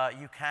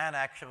 you can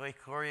actually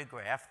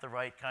choreograph the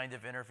right kind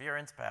of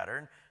interference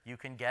pattern. You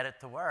can get it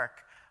to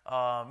work,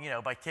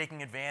 by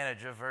taking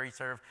advantage of very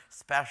sort of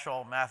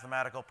special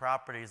mathematical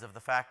properties of the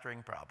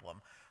factoring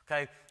problem.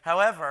 Okay.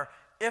 However,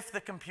 if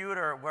the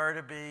computer were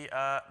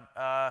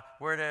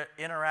to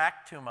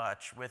interact too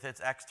much with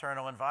its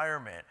external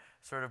environment,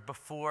 sort of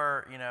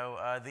before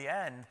the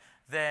end,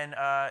 then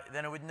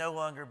it would no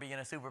longer be in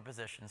a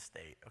superposition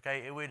state.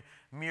 Okay, it would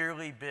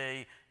merely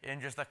be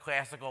in just a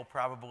classical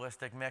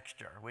probabilistic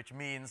mixture, which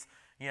means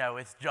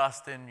it's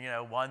just in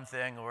one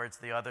thing or it's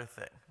the other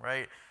thing,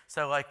 right?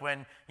 So like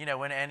when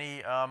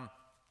any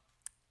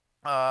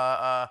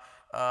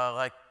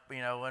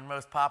when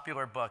most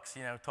popular books,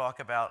 talk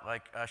about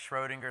like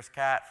Schrodinger's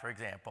cat, for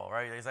example,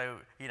 right? They say,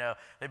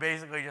 they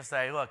basically just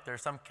say, look,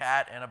 there's some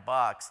cat in a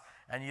box,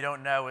 and you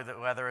don't know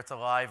whether it's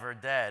alive or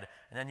dead,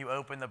 and then you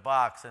open the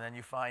box, and then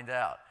you find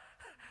out.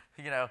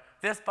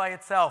 This by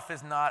itself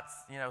is not,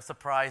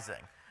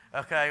 surprising.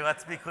 Okay,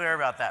 let's be clear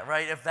about that,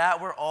 right? If that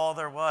were all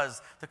there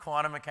was to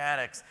quantum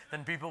mechanics,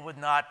 then people would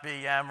not be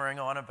yammering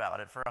on about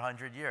it for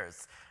 100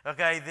 years.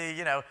 Okay,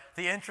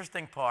 the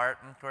interesting part,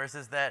 of course,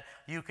 is that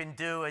you can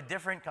do a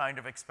different kind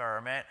of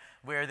experiment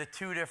where the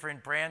two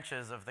different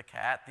branches of the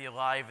cat, the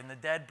alive and the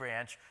dead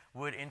branch,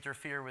 would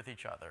interfere with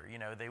each other.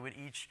 They would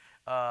each,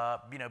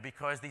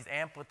 because these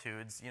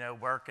amplitudes,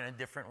 work in a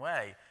different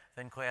way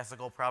than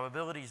classical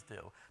probabilities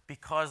do.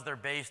 Because they're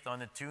based on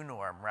the 2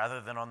 norm rather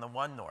than on the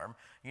 1 norm,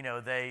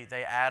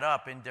 they add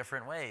up in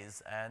different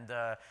ways. And,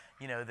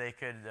 they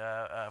could,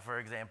 for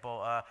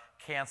example,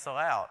 cancel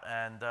out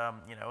and,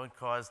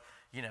 cause,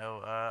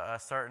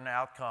 certain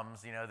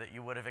outcomes, that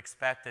you would have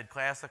expected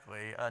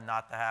classically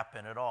not to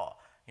happen at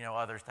all.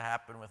 Others to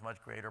happen with much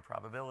greater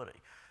probability.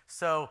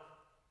 So,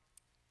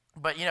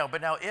 but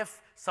now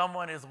if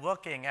someone is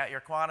looking at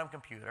your quantum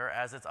computer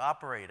as it's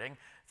operating,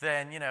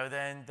 then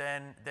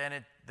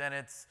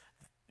it's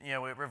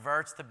it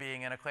reverts to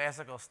being in a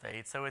classical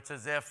state. So it's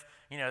as if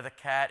the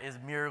cat is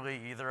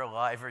merely either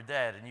alive or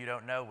dead, and you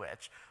don't know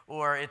which,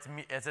 or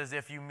it's as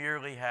if you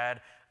merely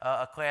had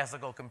a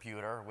classical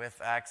computer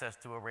with access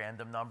to a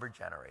random number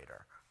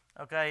generator.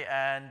 Okay,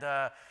 and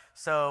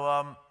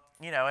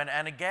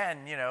and again,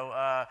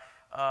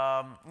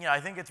 I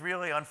think it's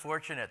really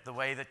unfortunate the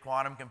way that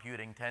quantum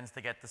computing tends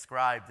to get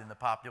described in the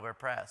popular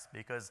press,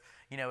 because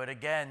it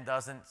again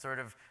doesn't sort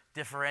of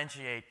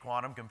differentiate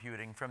quantum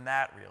computing from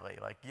that, really.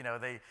 Like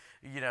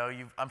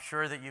I'm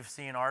sure that you've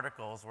seen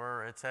articles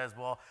where it says,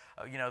 well,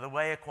 the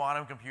way a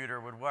quantum computer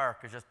would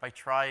work is just by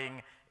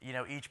trying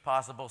each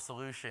possible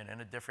solution in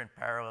a different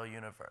parallel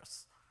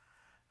universe.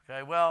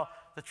 Okay, well,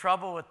 the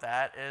trouble with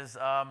that is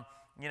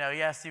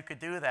yes, you could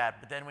do that,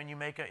 but then when you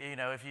make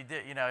if you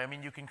did,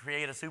 you can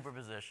create a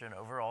superposition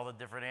over all the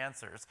different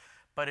answers.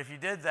 But if you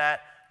did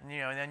that, and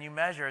then you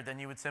measured, then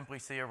you would simply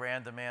see a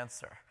random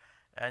answer.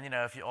 And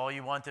if all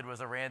you wanted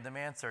was a random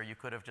answer, you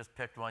could have just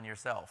picked one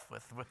yourself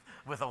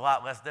with a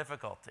lot less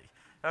difficulty.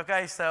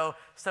 Okay, so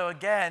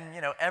again,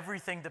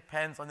 everything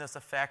depends on this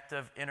effect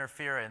of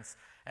interference,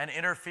 and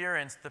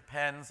interference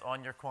depends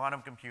on your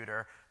quantum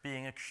computer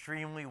being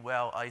extremely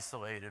well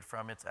isolated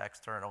from its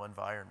external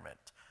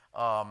environment.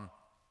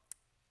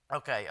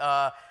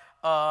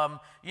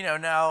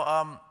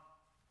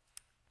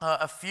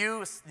 A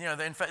few,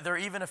 in fact, there are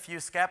even a few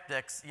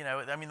skeptics,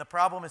 the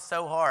problem is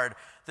so hard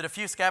that a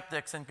few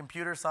skeptics in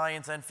computer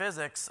science and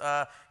physics,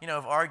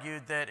 have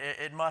argued that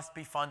it must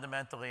be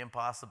fundamentally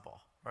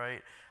impossible,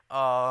 right?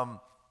 So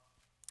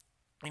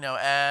in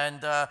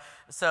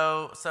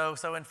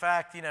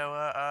fact, in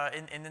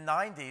the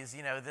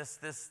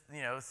 90s, this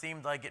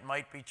seemed like it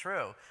might be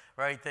true,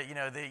 right?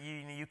 That, that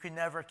you can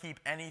never keep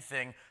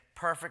anything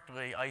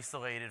perfectly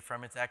isolated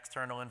from its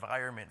external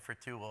environment for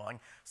too long.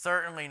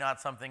 Certainly not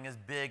something as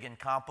big and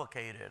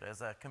complicated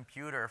as a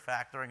computer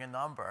factoring a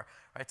number,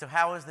 right? So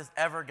how is this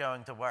ever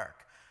going to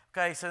work?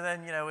 Okay, so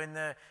then, in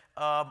the,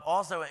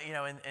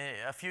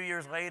 a few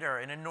years later,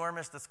 an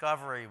enormous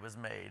discovery was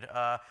made,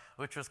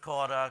 which was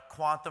called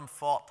quantum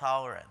fault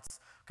tolerance.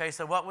 Okay,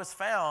 so what was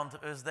found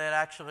is that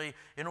actually,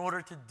 in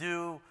order to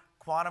do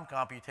quantum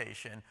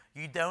computation,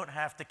 you don't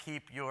have to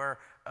keep your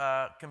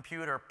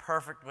computer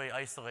perfectly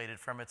isolated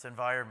from its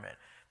environment.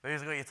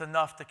 Basically, it's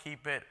enough to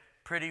keep it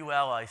pretty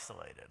well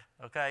isolated,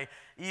 okay?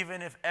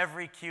 Even if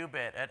every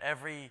qubit at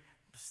every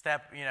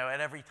step,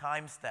 at every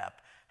time step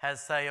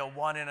has, say, a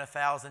 1 in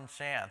 1,000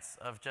 chance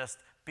of just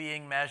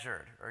being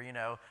measured or,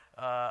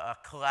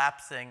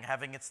 collapsing,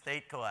 having its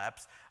state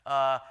collapse,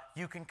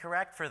 you can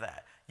correct for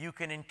that. You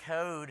can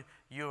encode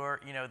your,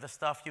 the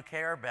stuff you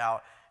care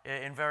about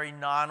in very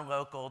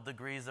non-local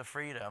degrees of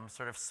freedom,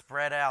 sort of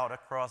spread out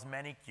across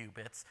many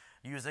qubits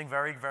using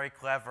very, very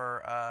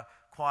clever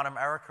quantum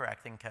error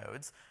correcting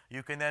codes.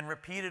 You can then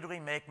repeatedly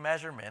make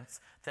measurements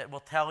that will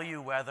tell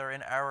you whether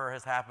an error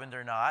has happened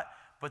or not,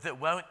 but that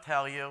won't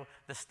tell you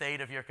the state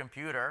of your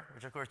computer,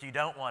 which of course you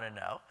don't want to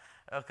know.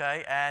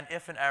 Okay? And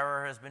if an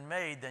error has been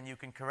made, then you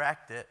can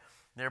correct it,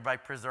 thereby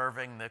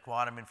preserving the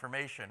quantum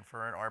information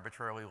for an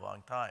arbitrarily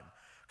long time.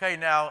 Okay,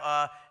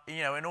 now,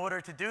 in order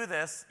to do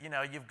this,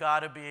 you've got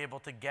to be able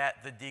to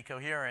get the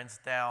decoherence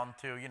down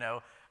to,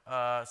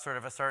 sort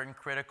of a certain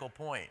critical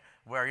point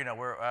where,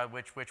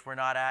 which we're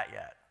not at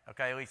yet.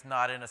 Okay, at least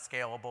not in a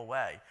scalable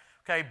way.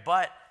 Okay,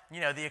 but,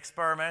 the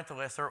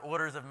experimentalists are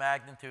orders of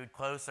magnitude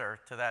closer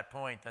to that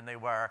point than they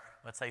were,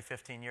 let's say,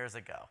 15 years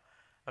ago.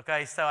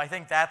 Okay, so I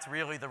think that's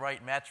really the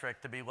right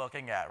metric to be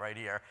looking at right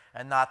here,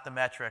 and not the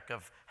metric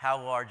of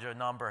how large a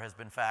number has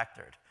been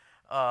factored.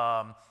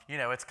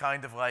 It's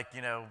kind of like,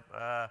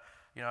 I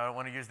don't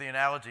want to use the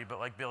analogy, but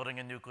like building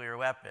a nuclear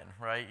weapon,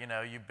 right?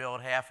 You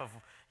build half of,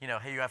 you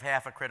have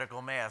half a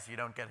critical mass, you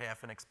don't get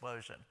half an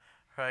explosion,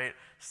 right?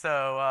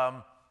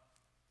 So,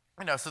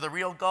 so the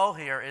real goal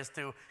here is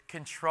to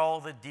control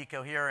the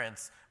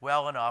decoherence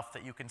well enough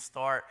that you can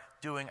start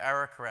doing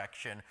error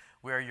correction,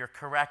 where you're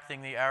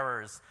correcting the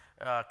errors,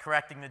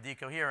 correcting the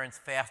decoherence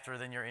faster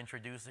than you're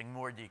introducing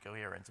more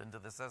decoherence into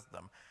the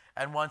system.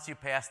 And once you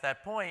pass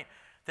that point,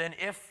 then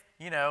if,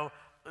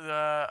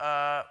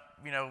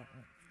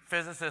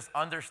 physicists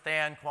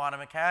understand quantum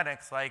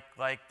mechanics like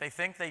they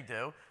think they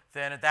do,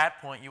 then at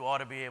that point you ought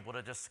to be able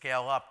to just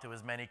scale up to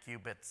as many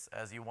qubits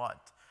as you want,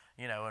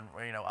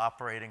 and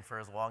operating for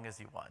as long as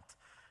you want.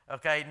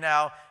 Okay,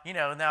 now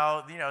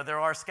there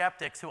are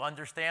skeptics who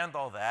understand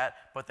all that,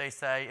 but they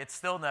say it's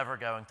still never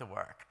going to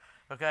work.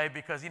 Okay,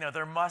 because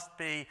there must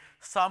be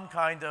some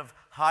kind of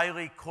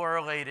highly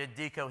correlated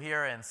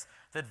decoherence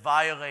that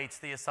violates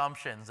the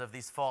assumptions of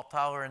these fault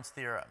tolerance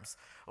theorems.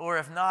 Or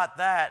if not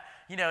that,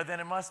 then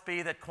it must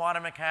be that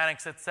quantum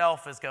mechanics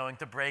itself is going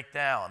to break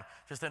down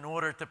just in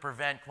order to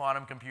prevent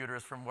quantum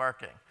computers from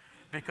working,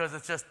 because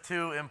it's just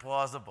too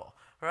implausible,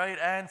 right?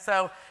 And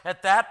so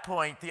at that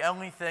point, the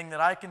only thing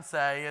that I can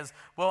say is,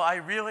 well, I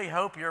really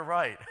hope you're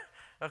right,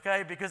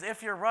 okay? Because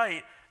if you're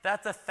right,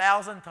 that's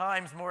 1,000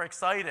 times more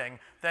exciting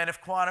than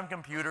if quantum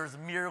computers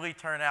merely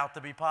turn out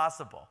to be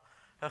possible.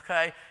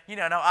 Okay?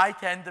 Now I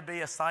tend to be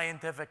a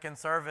scientific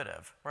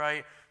conservative,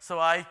 right? So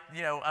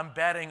I'm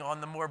betting on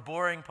the more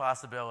boring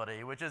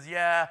possibility, which is,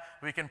 yeah,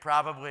 we can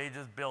probably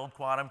just build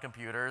quantum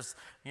computers,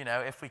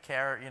 if we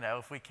care,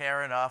 if we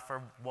care enough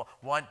or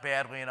want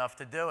badly enough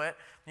to do it,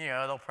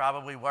 they'll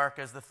probably work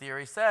as the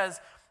theory says.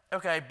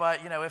 Okay,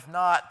 but, if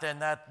not, then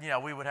that,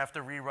 we would have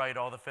to rewrite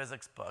all the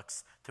physics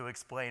books to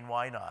explain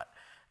why not.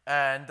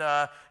 And,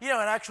 and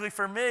actually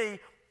for me,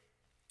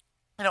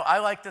 I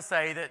like to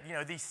say that,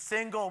 the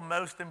single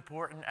most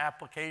important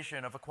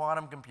application of a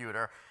quantum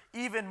computer,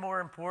 even more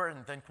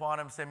important than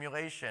quantum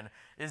simulation,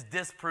 is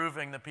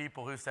disproving the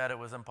people who said it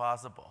was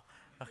impossible.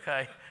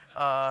 Okay,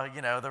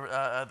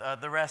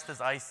 the rest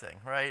is icing,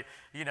 right?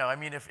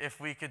 If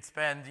we could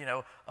spend,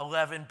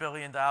 $11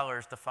 billion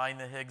to find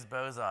the Higgs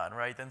boson,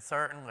 right, then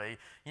certainly,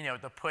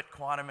 to put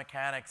quantum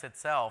mechanics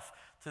itself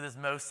to this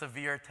most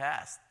severe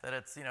test that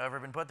it's, ever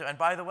been put to. And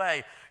by the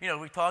way,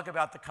 we talk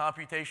about the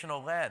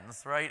computational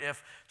lens, right?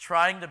 If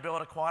trying to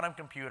build a quantum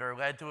computer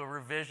led to a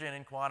revision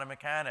in quantum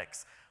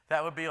mechanics,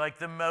 that would be like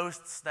the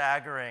most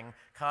staggering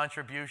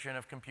contribution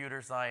of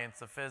computer science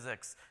to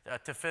physics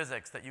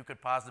that you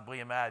could possibly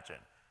imagine.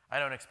 I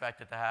don't expect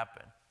it to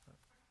happen.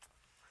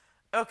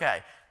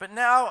 Okay, but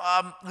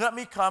now let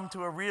me come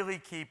to a really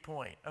key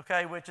point,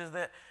 okay, which is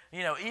that,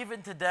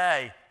 even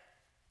today,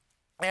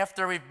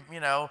 after we've,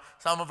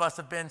 some of us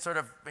have been sort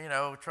of,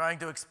 trying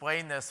to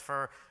explain this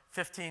for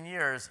 15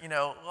 years,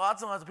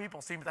 lots and lots of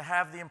people seem to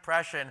have the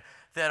impression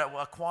that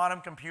a quantum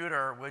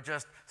computer would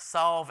just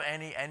solve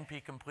any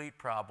NP-complete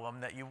problem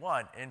that you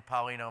want in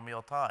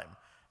polynomial time,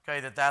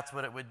 okay, that's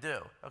what it would do,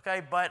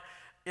 okay? But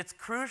it's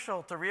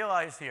crucial to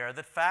realize here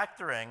that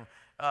factoring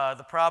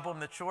the problem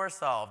that Shor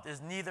solved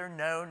is neither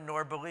known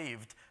nor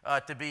believed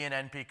to be an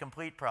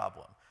NP-complete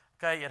problem.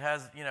 Okay, it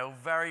has,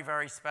 very,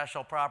 very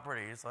special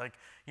properties, like,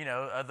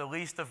 the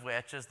least of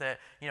which is that,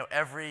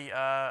 every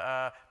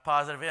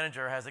positive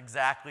integer has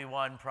exactly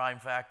one prime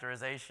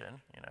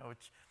factorization,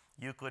 which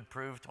Euclid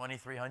proved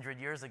 2,300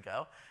 years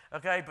ago.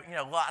 Okay, but,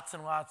 lots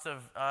and lots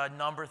of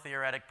number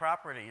theoretic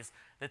properties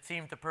that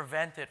seem to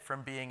prevent it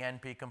from being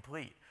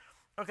NP-complete.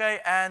 Okay,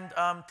 and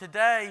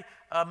today,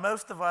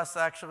 most of us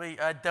actually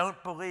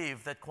don't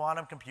believe that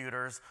quantum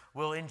computers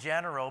will, in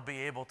general, be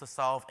able to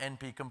solve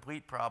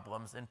NP-complete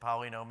problems in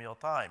polynomial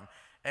time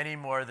any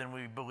more than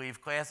we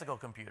believe classical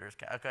computers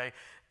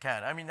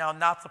can. I mean, now,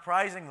 not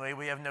surprisingly,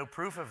 we have no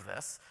proof of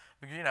this,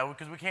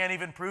 because we can't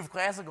even prove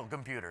classical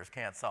computers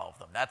can't solve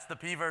them. That's the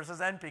P versus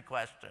NP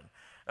question.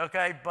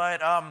 Okay,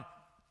 but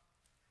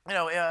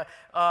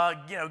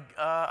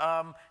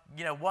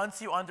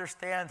Once you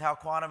understand how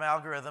quantum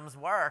algorithms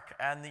work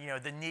and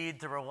the need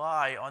to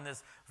rely on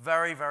this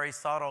very, very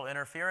subtle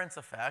interference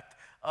effect,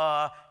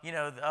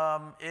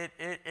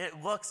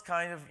 it looks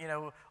kind of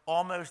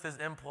almost as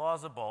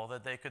implausible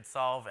that they could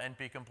solve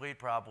NP-complete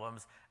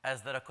problems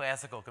as that a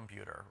classical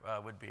computer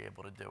would be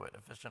able to do it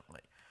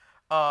efficiently.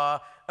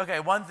 Okay,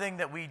 one thing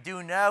that we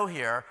do know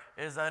here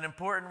is an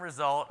important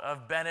result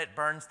of Bennett,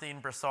 Bernstein,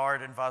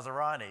 Broussard, and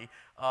Vazirani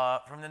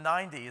from the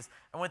 90s.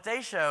 And what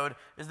they showed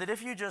is that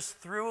if you just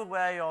threw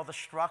away all the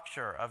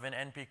structure of an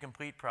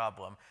NP-complete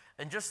problem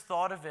and just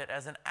thought of it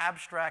as an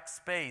abstract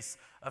space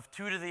of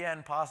 2 to the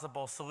n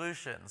possible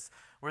solutions,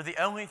 where the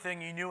only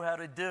thing you knew how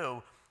to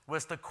do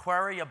was to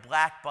query a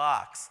black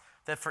box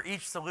that for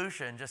each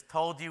solution just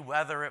told you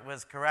whether it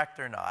was correct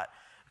or not.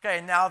 Okay,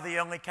 and now the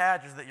only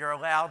catch is that you're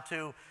allowed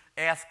to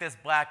ask this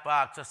black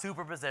box a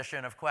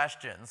superposition of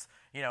questions,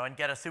 and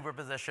get a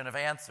superposition of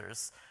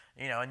answers,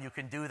 and you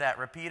can do that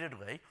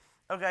repeatedly.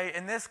 Okay,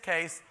 in this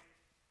case,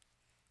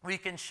 we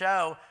can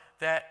show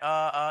that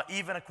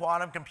even a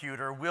quantum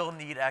computer will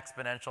need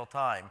exponential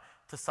time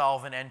to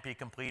solve an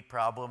NP-complete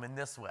problem in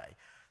this way.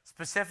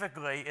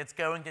 Specifically, it's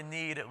going to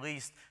need at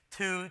least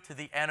 2 to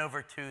the n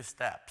over 2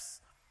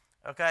 steps.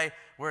 Okay,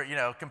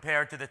 where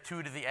compared to the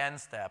 2 to the n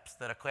steps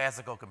that a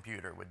classical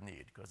computer would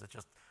need, because it's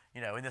just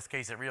in this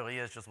case, it really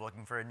is just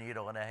looking for a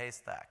needle in a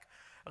haystack.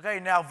 Okay,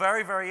 now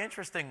very, very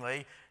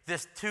interestingly,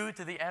 this 2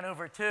 to the n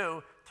over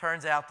 2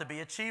 turns out to be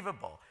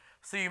achievable.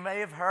 So you may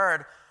have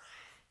heard,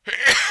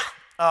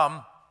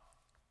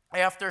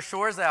 after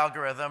Shor's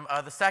algorithm,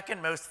 the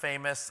second most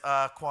famous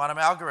quantum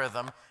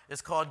algorithm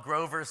is called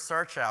Grover's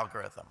search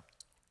algorithm.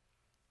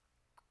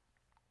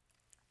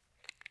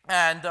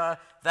 And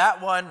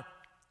that one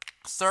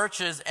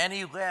searches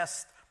any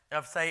list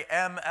of, say,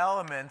 m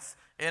elements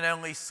in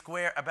only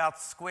about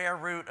square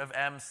root of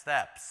m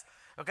steps.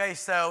 Okay,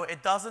 so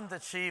it doesn't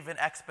achieve an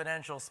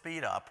exponential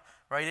speedup,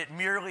 right? It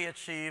merely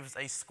achieves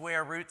a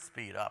square root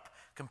speedup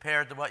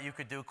compared to what you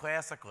could do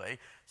classically.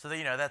 So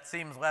that, that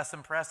seems less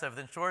impressive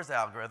than Shor's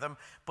algorithm,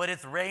 but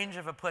its range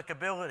of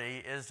applicability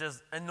is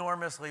just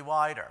enormously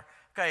wider.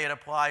 Okay, it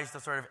applies to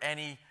sort of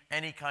any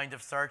kind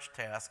of search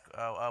task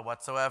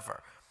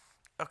whatsoever.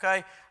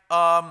 Okay.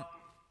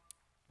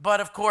 But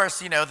of course,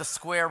 the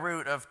square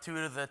root of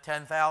 2 to the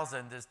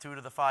 10,000 is 2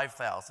 to the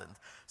 5,000.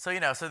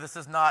 So, so this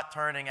is not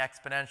turning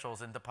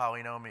exponentials into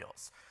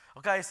polynomials.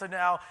 Okay, so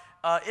now,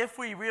 if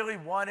we really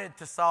wanted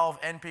to solve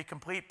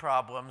NP-complete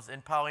problems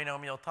in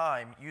polynomial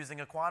time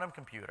using a quantum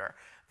computer,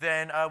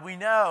 then we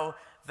know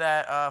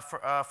that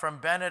from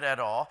Bennett et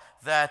al.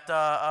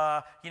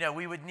 That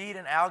we would need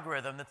an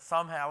algorithm that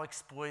somehow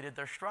exploited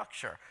their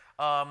structure,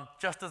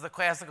 just as a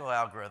classical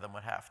algorithm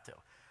would have to.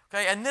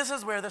 Okay, and this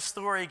is where the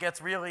story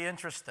gets really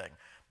interesting,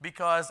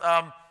 because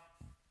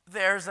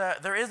there is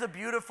a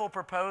beautiful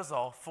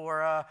proposal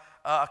for a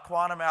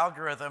quantum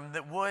algorithm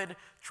that would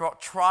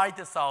try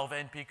to solve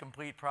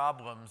NP-complete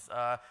problems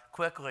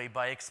quickly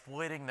by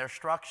exploiting their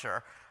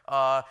structure.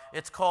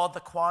 It's called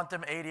the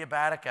quantum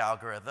adiabatic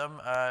algorithm.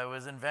 It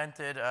was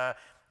invented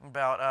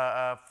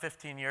about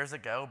 15 years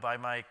ago by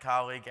my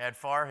colleague Ed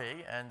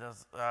Farhi and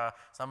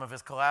some of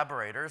his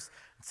collaborators.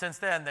 Since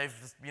then, they've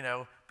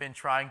been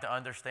trying to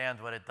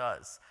understand what it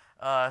does.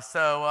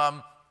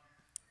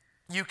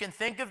 You can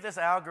think of this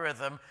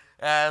algorithm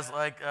as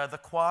like the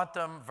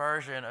quantum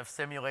version of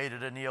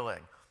simulated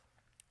annealing,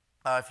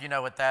 if you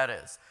know what that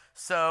is.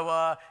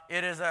 So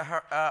it is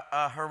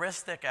a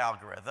heuristic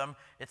algorithm.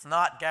 It's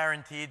not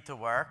guaranteed to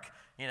work.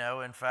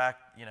 In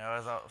fact,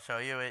 as I'll show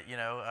you,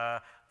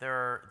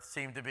 there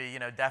seem to be,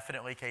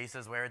 definitely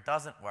cases where it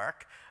doesn't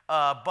work.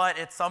 But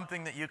it's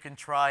something that you can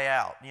try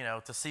out,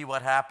 to see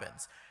what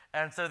happens.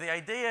 And so the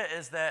idea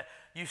is that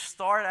you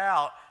start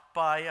out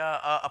by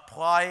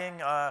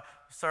applying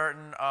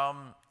certain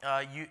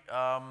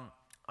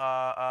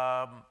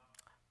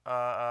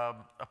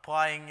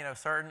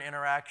certain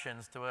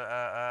interactions to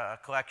a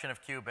collection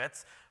of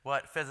qubits,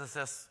 what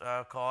physicists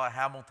call a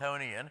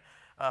Hamiltonian.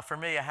 For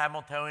me, a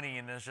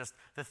Hamiltonian is just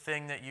the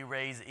thing that you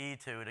raise e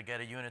to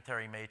get a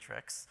unitary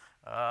matrix.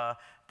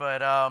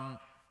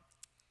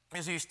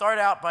 So you start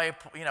out by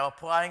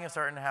applying a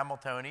certain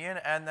Hamiltonian,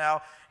 and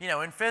now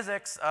in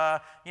physics,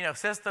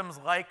 systems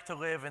like to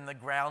live in the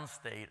ground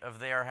state of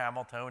their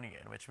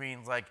Hamiltonian, which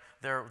means like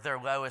their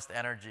lowest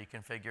energy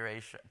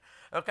configuration.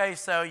 Okay,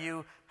 so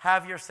you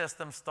have your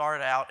system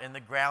start out in the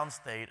ground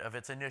state of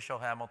its initial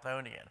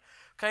Hamiltonian.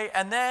 Okay,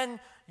 and then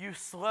you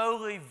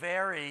slowly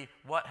vary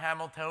what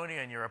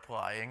Hamiltonian you're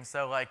applying.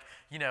 So like,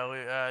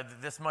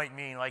 this might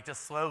mean like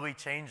just slowly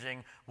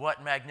changing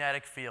what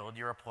magnetic field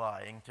you're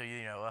applying to,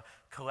 a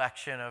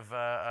collection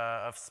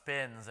of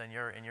spins in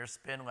your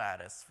spin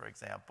lattice, for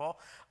example.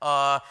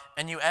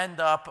 And you end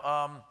up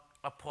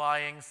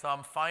applying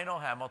some final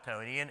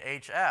Hamiltonian,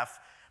 HF.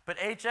 But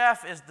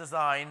HF is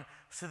designed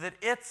so that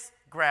its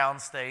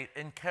ground state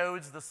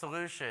encodes the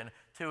solution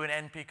to an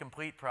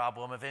NP-complete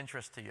problem of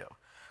interest to you.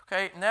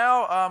 Okay,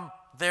 now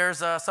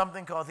there's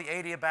something called the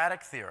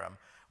adiabatic theorem,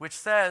 which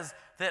says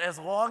that as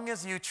long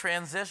as you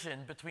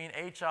transition between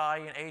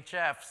HI and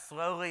HF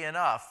slowly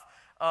enough,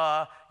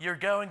 you're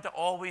going to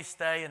always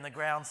stay in the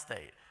ground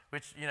state,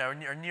 which,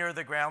 or near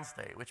the ground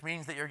state, which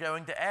means that you're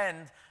going to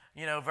end,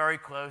 very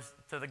close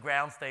to the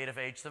ground state of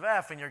H sub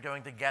f, and you're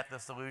going to get the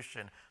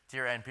solution to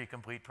your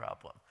NP-complete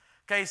problem.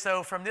 Okay,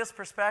 so from this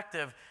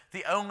perspective,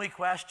 the only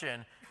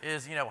question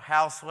is,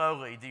 how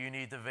slowly do you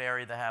need to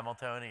vary the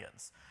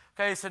Hamiltonians?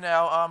 Okay, so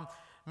now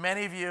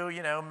many of you,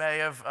 may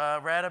have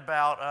read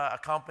about a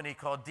company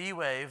called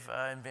D-Wave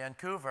in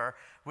Vancouver,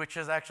 which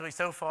has actually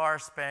so far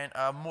spent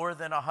more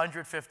than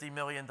 $150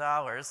 million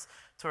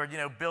toward,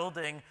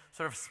 building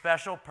sort of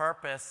special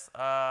purpose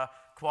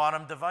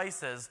quantum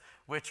devices,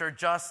 which are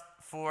just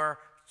for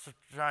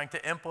trying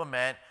to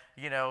implement,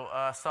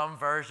 some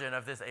version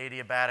of this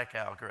adiabatic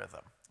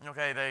algorithm.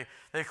 Okay,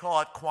 they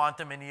call it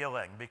quantum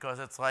annealing because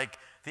it's like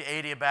the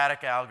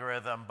adiabatic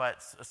algorithm,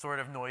 but sort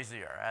of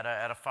noisier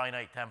at a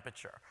finite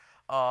temperature.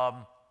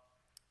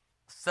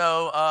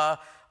 So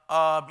there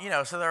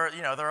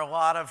are a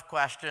lot of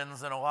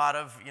questions and a lot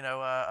of,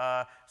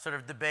 sort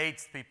of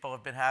debates people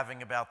have been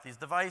having about these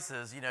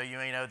devices. You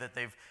may know that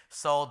they've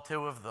sold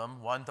 2 of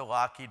them, one to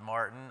Lockheed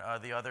Martin,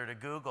 the other to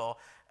Google.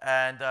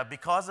 And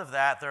because of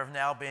that, there have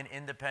now been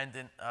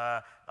independent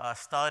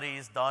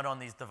studies done on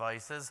these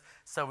devices.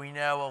 So we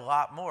know a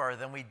lot more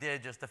than we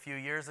did just a few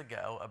years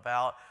ago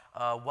about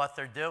what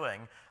they're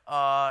doing.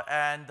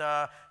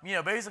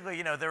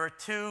 Basically, there are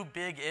 2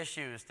 big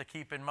issues to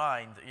keep in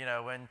mind,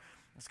 when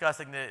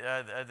discussing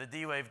the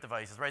D-Wave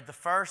devices, right? The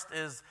first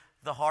is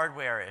the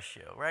hardware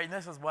issue, right? And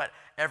this is what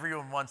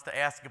everyone wants to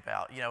ask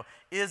about.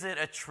 Is it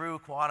a true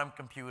quantum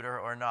computer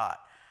or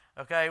not?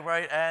 Okay,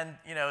 right? And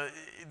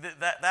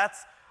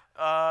that's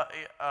well,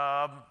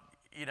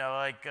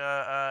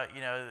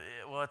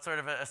 it's sort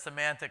of a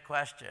semantic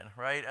question,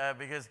 right?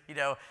 Because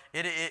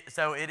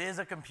so it is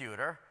a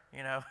computer,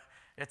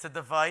 It's a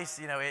device,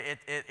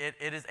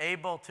 it is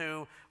able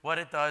to, what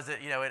it does,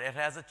 it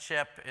has a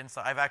chip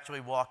inside. I've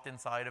actually walked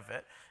inside of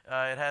it.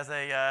 It has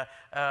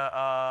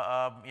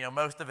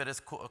most of it is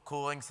a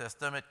cooling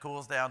system. It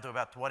cools down to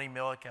about 20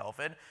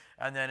 millikelvin.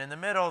 And then in the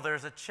middle,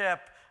 there's a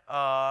chip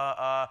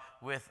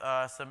with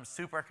some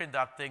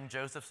superconducting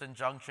Josephson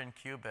junction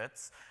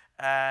qubits.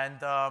 And,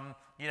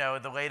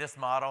 the latest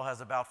model has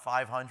about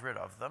 500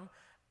 of them.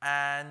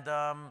 And,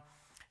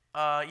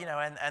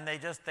 and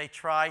they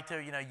try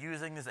to,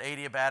 using this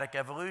adiabatic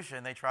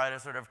evolution, they try to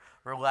sort of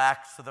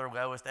relax to their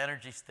lowest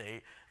energy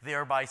state,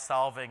 thereby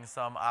solving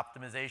some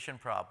optimization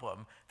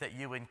problem that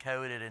you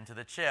encoded into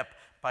the chip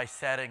by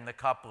setting the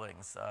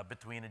couplings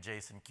between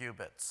adjacent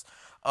qubits.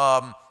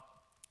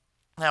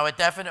 Now, it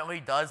definitely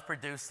does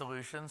produce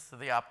solutions to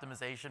the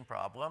optimization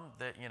problem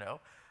that,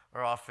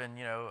 are often,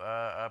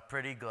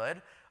 pretty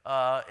good.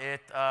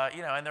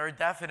 And there are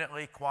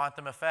definitely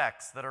quantum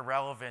effects that are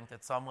relevant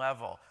at some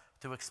level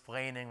to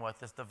explaining what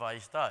this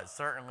device does,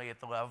 certainly at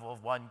the level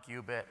of 1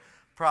 qubit,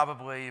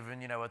 probably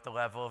even, at the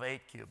level of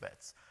 8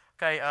 qubits.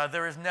 Okay,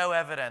 there is no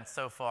evidence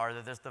so far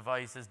that this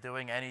device is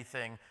doing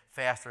anything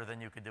faster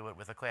than you could do it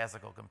with a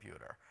classical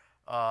computer.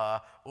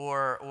 Or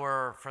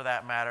for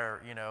that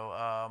matter,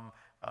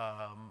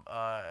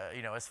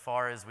 as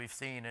far as we've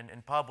seen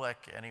in public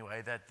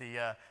anyway, that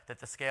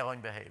the scaling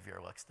behavior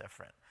looks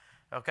different.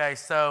 Okay,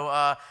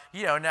 so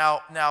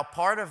now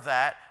part of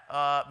that,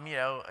 and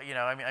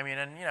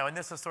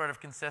this is sort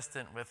of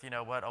consistent with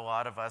what a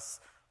lot of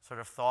us sort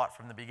of thought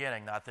from the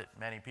beginning. Not that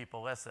many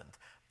people listened,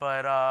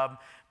 but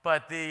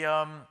the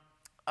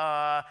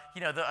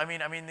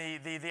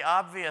the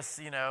obvious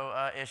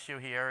issue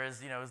here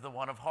is is the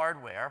one of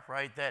hardware,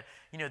 right? That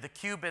the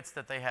qubits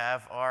that they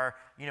have are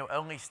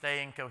only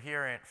staying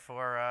coherent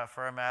for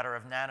a matter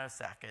of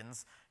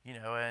nanoseconds.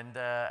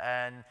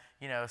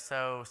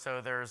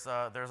 So there's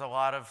a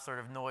lot of sort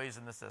of noise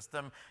in the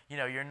system.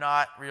 You're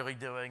not really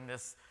doing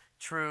this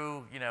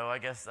true, I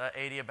guess,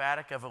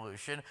 adiabatic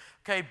evolution.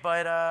 Okay,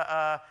 but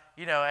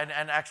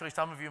and actually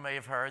some of you may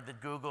have heard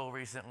that Google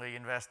recently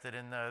invested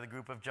in the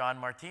group of John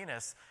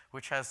Martinez,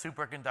 which has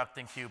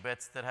superconducting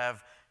qubits that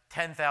have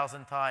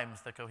 10,000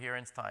 times the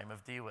coherence time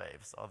of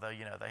D-waves, although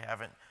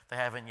they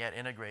haven't yet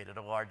integrated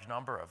a large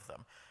number of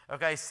them.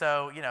 Okay,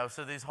 so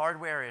so these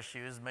hardware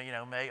issues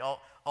may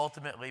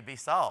ultimately be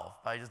solved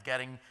by just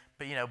getting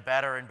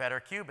better and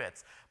better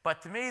qubits.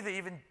 But to me, the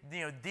even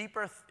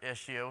deeper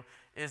issue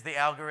is the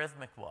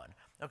algorithmic one.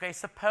 Okay,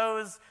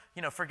 suppose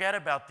forget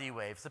about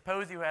D-waves.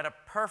 Suppose you had a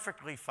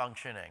perfectly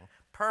functioning,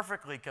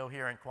 perfectly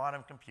coherent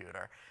quantum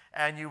computer,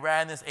 and you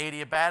ran this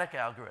adiabatic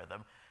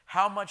algorithm.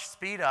 How much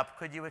speed up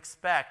could you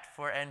expect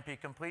for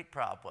NP-complete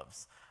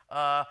problems?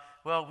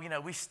 Well,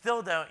 we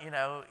still don't,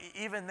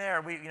 even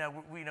there,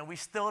 we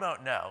still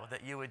don't know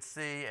that you would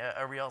see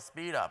a real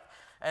speed up.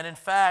 And in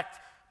fact,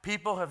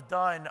 people have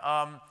done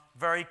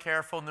very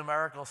careful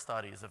numerical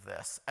studies of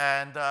this.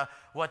 And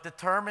what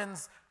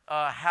determines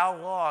how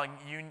long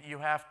you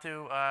have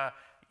to,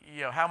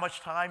 how much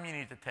time you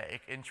need to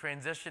take in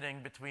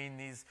transitioning between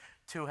these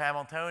 2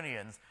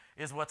 Hamiltonians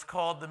is what's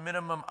called the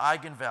minimum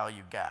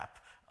eigenvalue gap.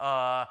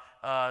 the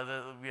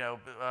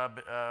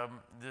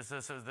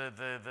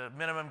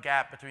minimum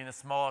gap between the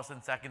smallest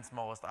and second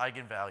smallest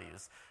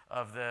eigenvalues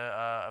of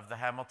the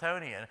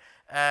Hamiltonian.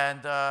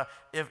 And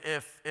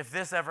if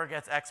this ever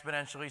gets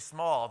exponentially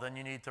small, then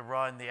you need to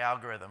run the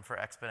algorithm for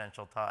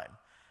exponential time.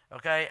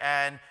 Okay,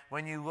 and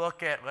when you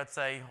look at, let's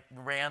say,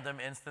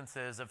 random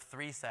instances of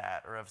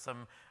 3-SAT or of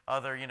some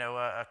other,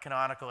 a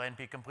canonical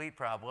NP-complete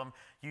problem,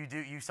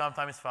 you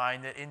sometimes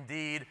find that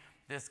indeed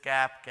this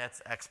gap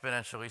gets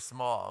exponentially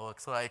small. It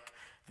looks like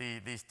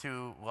these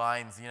two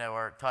lines,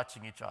 are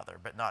touching each other,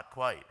 but not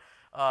quite.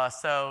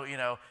 So,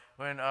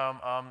 when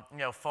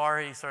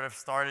Fahey sort of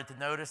started to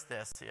notice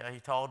this, he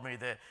told me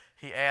that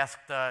he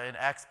asked an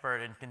expert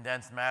in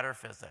condensed matter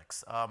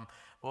physics,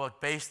 well,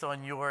 based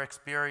on your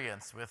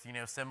experience with,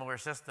 similar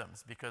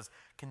systems, because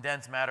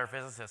condensed matter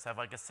physicists have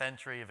like a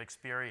century of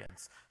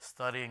experience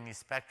studying these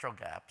spectral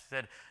gaps, he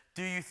said,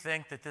 do you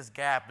think that this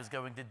gap is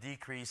going to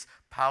decrease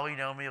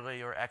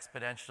polynomially or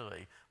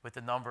exponentially with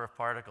the number of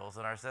particles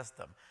in our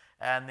system?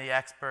 And the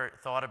expert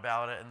thought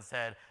about it and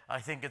said, I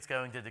think it's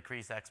going to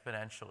decrease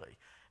exponentially.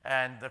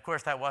 And of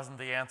course, that wasn't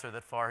the answer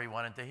that Fahey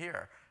wanted to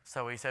hear.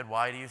 So he said,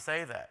 why do you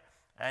say that?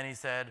 And he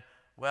said,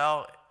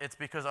 well, it's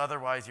because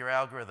otherwise your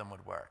algorithm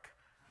would work.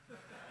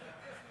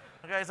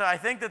 Okay, so I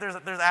think that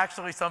there's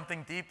actually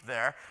something deep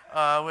there,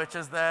 which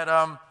is that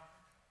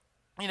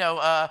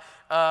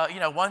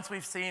once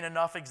we've seen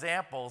enough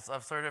examples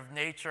of sort of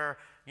nature,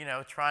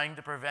 trying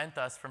to prevent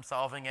us from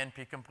solving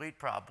NP-complete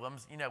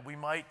problems, we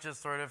might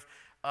just sort of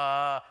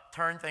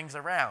turn things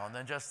around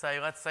and just say,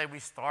 let's say we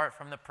start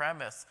from the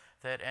premise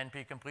that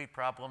NP-complete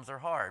problems are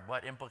hard.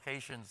 What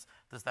implications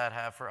does that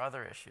have for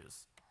other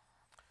issues?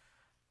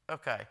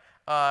 Okay,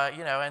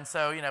 and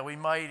so, we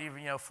might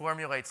even,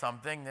 formulate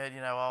something that,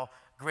 I'll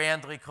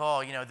grandly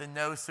call, the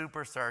no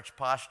super search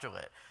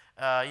postulate.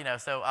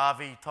 So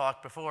Avi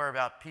talked before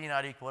about P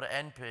not equal to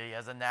NP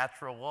as a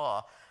natural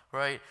law,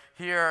 right?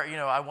 Here,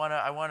 I want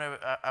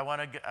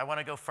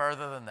to go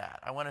further than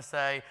that. I want to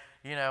say,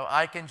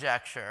 I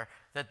conjecture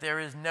that there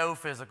is no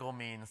physical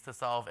means to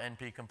solve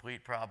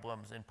NP-complete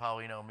problems in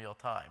polynomial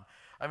time.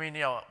 I mean,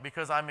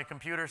 because I'm a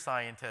computer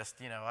scientist,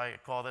 I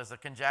call this a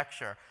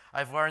conjecture.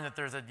 I've learned that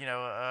there's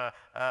a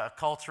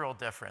cultural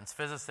difference.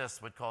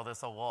 Physicists would call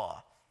this a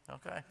law,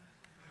 okay?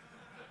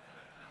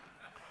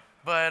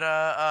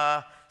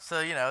 But,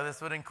 so,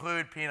 this would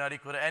include P not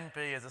equal to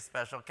NP as a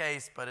special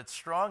case, but it's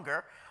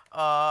stronger.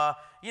 And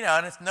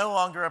it's no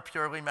longer a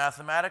purely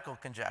mathematical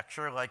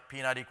conjecture like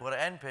P not equal to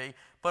NP,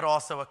 but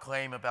also a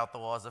claim about the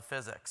laws of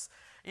physics.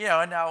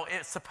 And now,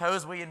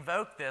 suppose we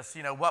invoke this,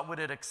 what would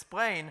it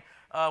explain?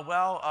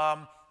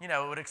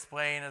 It would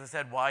explain, as I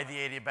said, why the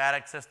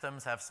adiabatic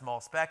systems have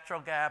small spectral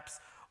gaps,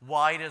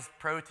 why does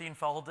protein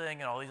folding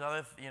and all these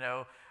other,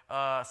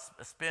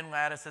 spin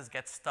lattices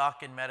get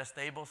stuck in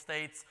metastable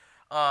states.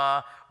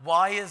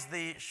 Why is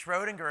the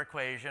Schrodinger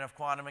equation of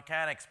quantum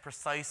mechanics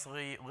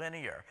precisely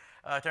linear?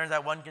 It turns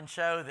out one can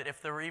show that if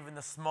there were even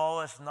the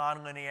smallest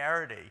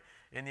nonlinearity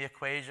in the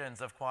equations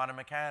of quantum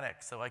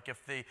mechanics, so like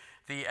if the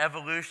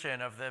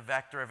evolution of the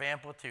vector of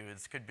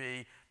amplitudes could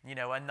be, a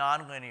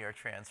nonlinear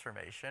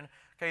transformation,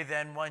 okay,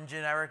 then one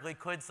generically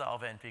could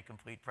solve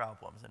NP-complete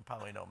problems in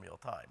polynomial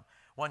time.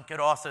 One could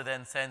also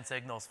then send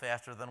signals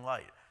faster than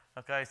light,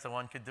 okay, so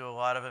one could do a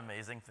lot of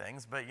amazing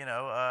things, but,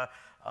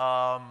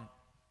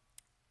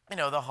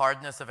 the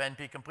hardness of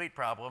NP-complete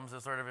problems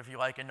is sort of, if you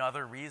like,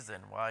 another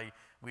reason why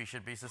we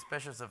should be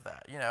suspicious of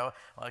that.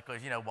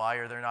 Why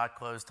are there not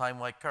closed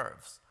time-like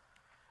curves?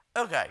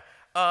 Okay,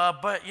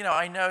 but,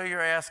 I know you're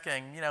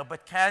asking,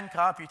 but can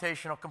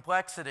computational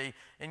complexity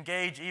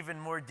engage even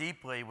more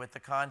deeply with the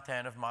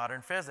content of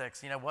modern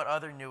physics? What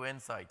other new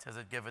insights has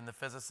it given the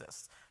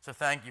physicists? So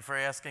thank you for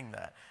asking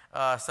that.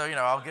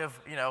 I'll give,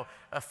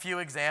 a few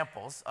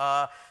examples.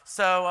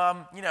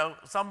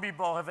 Some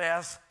people have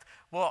asked,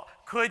 well,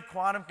 could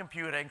quantum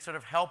computing sort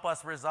of help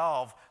us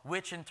resolve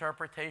which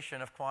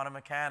interpretation of quantum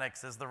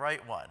mechanics is the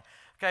right one?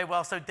 Okay,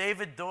 well, so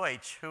David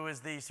Deutsch, who is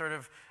the sort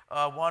of,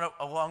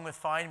 along with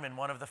Feynman,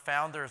 one of the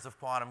founders of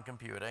quantum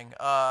computing,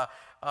 has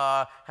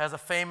a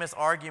famous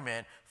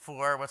argument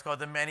for what's called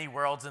the many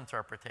worlds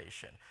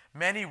interpretation.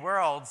 Many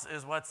worlds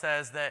is what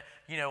says that,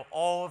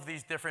 all of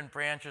these different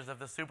branches of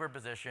the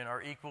superposition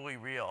are equally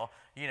real,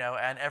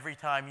 and every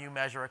time you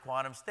measure a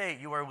quantum state,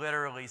 you are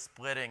literally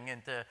splitting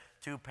into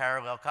two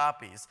parallel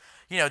copies.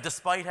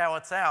 Despite how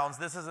it sounds,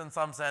 this is in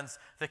some sense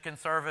the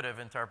conservative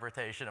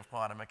interpretation of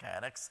quantum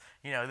mechanics.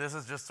 This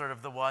is just sort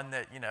of the one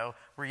that,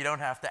 where you don't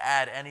have to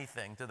add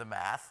anything to the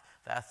math.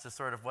 That's just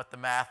sort of what the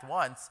math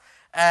wants.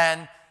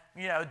 And,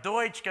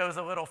 Deutsch goes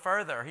a little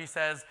further. He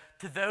says,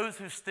 to those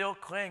who still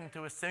cling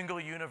to a single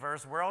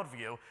universe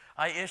worldview,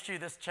 I issue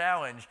this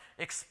challenge: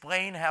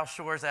 explain how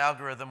Shor's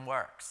algorithm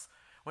works.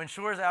 When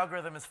Shor's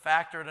algorithm is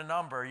factored a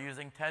number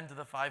using 10 to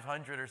the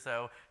 500 or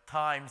so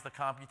times the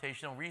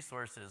computational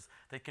resources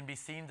that can be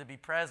seen to be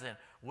present,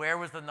 where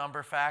was the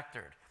number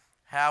factored?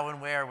 How and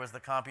where was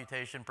the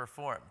computation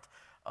performed?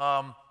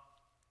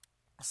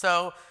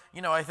 So,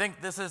 I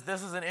think this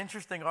is an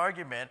interesting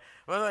argument.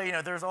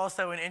 Well, there's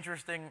also an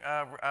interesting,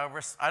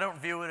 I don't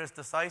view it as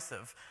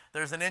decisive.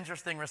 There's an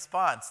interesting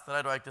response that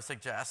I'd like to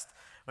suggest,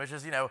 which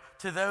is,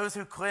 to those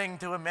who cling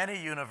to a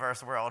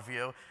many-universe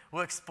worldview,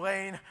 we'll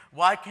explain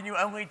why can you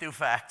only do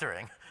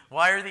factoring?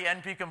 Why are the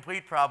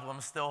NP-complete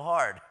problems still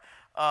hard?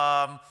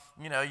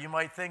 You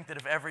might think that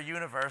if every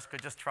universe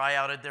could just try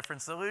out a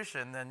different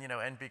solution, then,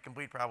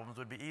 NP-complete problems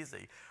would be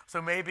easy.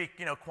 So maybe,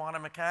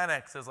 quantum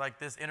mechanics is like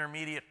this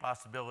intermediate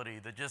possibility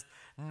that just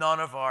none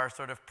of our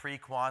sort of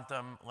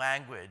pre-quantum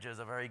language is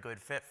a very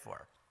good fit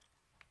for.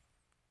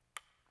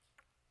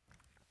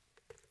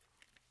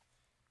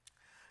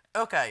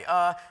 Okay,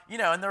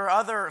 and there are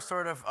other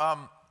sort of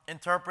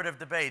interpretive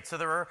debates. So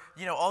there are,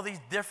 all these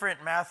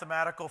different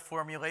mathematical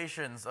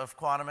formulations of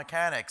quantum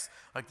mechanics,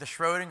 like the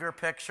Schrödinger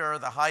picture,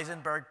 the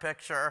Heisenberg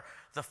picture,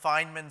 the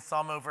Feynman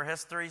sum over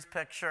histories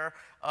picture,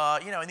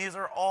 and these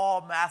are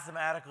all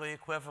mathematically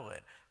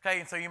equivalent. Okay,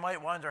 and so you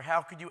might wonder,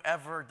 how could you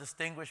ever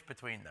distinguish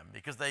between them?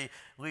 Because they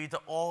lead to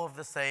all of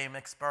the same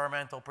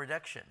experimental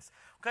predictions.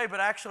 Okay, but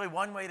actually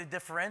one way to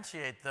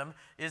differentiate them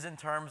is in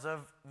terms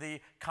of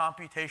the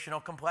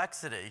computational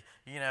complexity,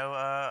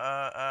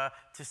 to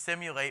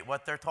simulate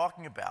what they're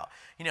talking about.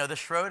 The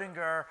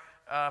Schrödinger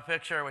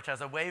picture, which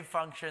has a wave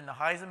function, the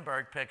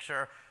Heisenberg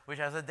picture, which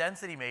has a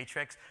density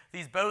matrix,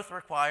 these both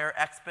require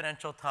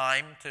exponential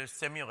time to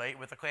simulate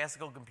with a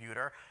classical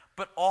computer,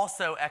 but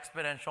also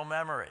exponential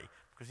memory,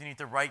 because you need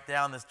to write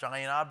down this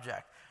giant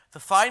object. The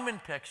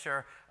Feynman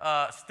picture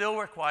still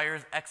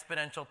requires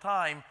exponential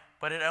time,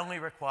 but it only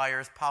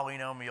requires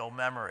polynomial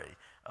memory,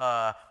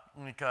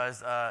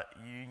 because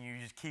you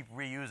just keep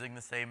reusing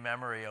the same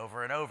memory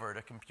over and over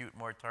to compute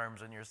more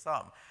terms in your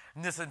sum.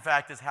 And this, in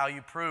fact, is how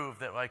you prove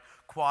that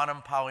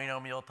quantum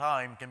polynomial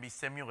time can be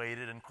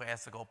simulated in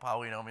classical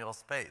polynomial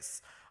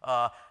space.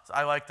 So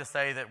I like to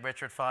say that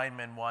Richard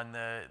Feynman won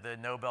the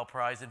Nobel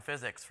Prize in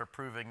Physics for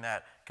proving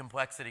that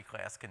complexity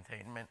class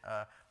containment,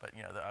 but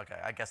okay,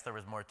 I guess there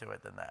was more to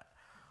it than that.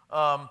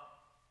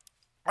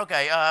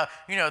 Okay,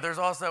 there's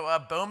also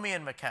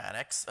Bohmian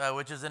mechanics,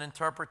 which is an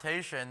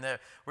interpretation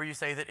where you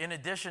say that in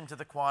addition to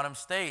the quantum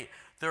state,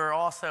 there are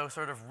also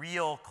sort of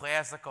real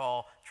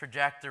classical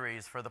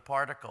trajectories for the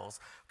particles.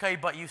 Okay,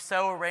 but you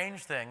so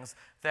arrange things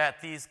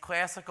that these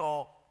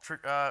classical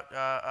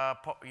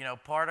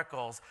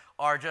particles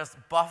are just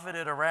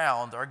buffeted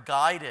around or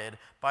guided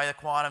by the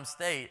quantum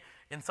state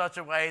in such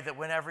a way that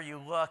whenever you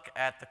look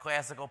at the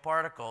classical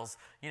particles,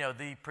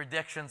 the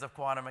predictions of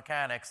quantum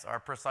mechanics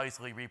are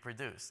precisely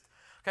reproduced.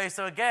 Okay,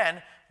 so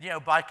again,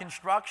 by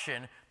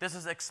construction, this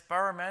is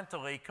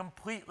experimentally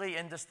completely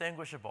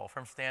indistinguishable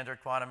from standard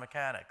quantum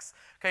mechanics.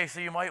 Okay, so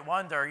you might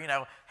wonder,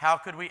 how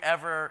could we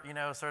ever,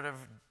 sort of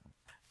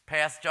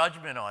pass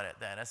judgment on it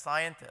then as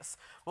scientists?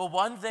 Well,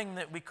 one thing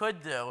that we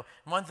could do,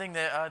 one thing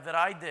that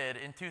I did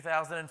in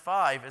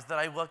 2005 is that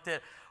I looked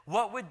at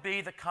what would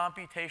be the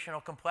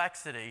computational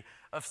complexity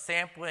of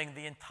sampling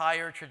the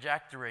entire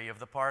trajectory of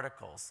the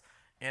particles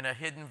in a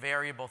hidden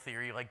variable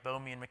theory like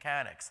Bohmian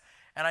mechanics.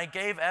 And I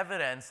gave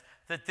evidence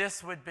that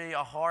this would be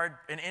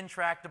an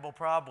intractable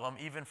problem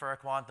even for a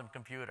quantum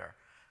computer.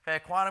 Okay, a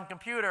quantum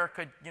computer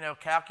could,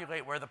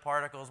 calculate where the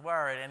particles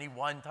were at any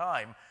one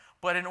time.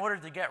 But in order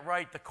to get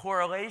right the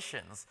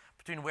correlations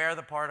between where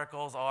the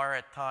particles are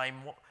at time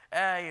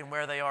A and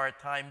where they are at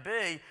time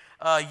B,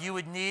 you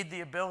would need the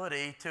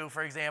ability to,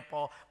 for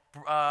example,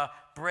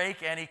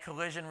 break any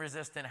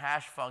collision-resistant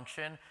hash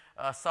function,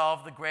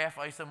 solve the graph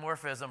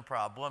isomorphism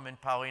problem in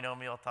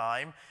polynomial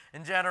time.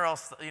 In general,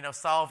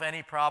 solve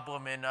any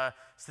problem in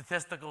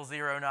statistical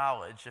zero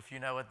knowledge, if you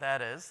know what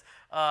that is.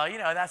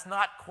 That's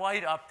not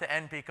quite up to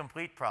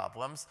NP-complete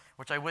problems,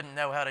 which I wouldn't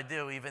know how to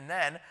do even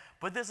then.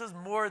 But this is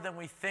more than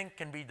we think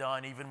can be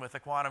done even with a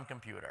quantum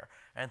computer.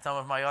 And some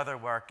of my other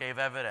work gave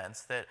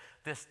evidence that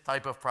this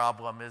type of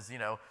problem is,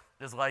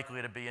 is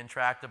likely to be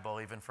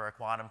intractable even for a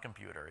quantum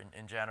computer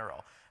in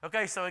general.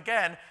 Okay, so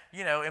again,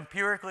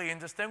 empirically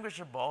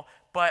indistinguishable,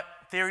 but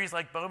theories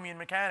like Bohmian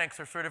mechanics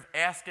are sort of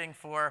asking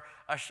for,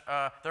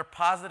 they're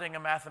positing a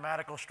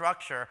mathematical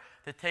structure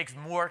that takes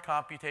more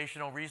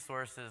computational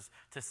resources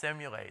to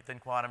simulate than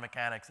quantum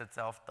mechanics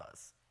itself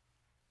does.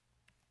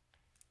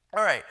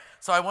 All right,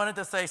 so I wanted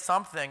to say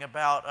something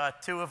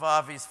about two of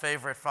Avi's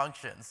favorite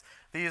functions.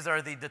 These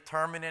are the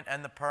determinant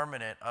and the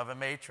permanent of a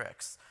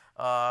matrix,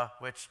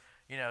 which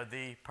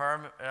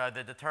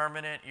the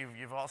determinant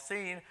you've all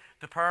seen.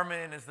 The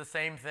permanent is the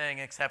same thing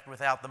except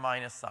without the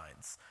minus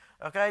signs.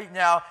 Okay,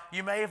 now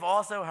you may have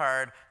also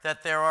heard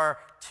that there are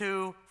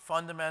two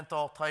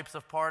fundamental types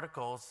of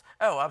particles.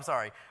 Oh, I'm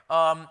sorry.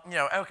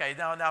 Okay,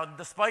 now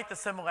despite the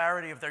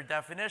similarity of their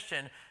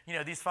definition,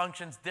 these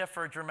functions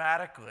differ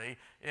dramatically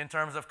in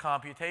terms of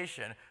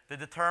computation. The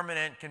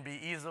determinant can be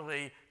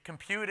easily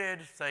computed,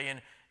 say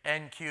in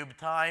n cubed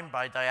time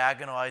by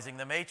diagonalizing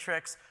the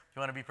matrix. If you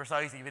want to be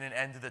precise, even in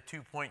n to the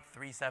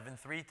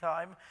 2.373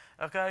 time.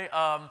 Okay,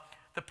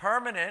 The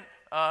permanent,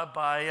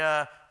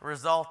 by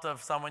result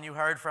of someone you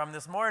heard from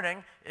this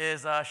morning,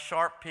 is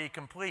sharp P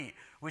complete,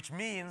 which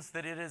means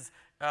that it is,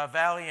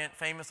 Valiant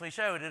famously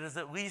showed, it is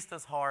at least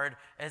as hard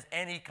as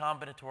any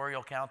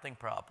combinatorial counting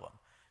problem.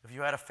 If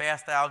you had a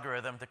fast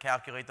algorithm to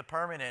calculate the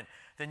permanent,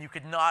 then you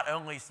could not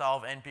only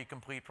solve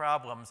NP-complete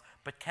problems,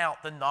 but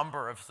count the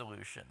number of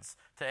solutions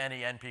to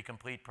any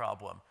NP-complete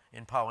problem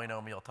in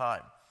polynomial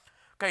time.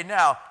 Okay,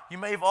 now, you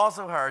may have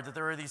also heard that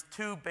there are these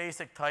two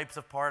basic types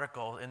of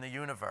particle in the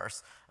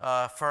universe.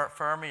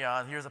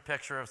 Fermions, here's a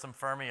picture of some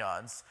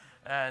fermions,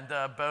 and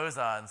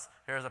bosons,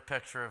 here's a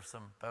picture of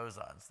some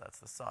bosons. That's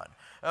the sun.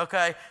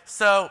 Okay,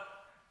 so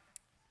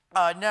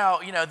now,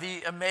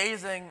 the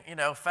amazing,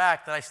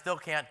 fact that I still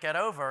can't get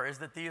over is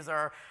that these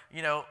are,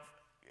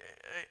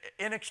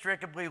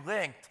 inextricably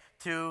linked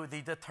to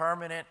the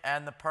determinant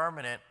and the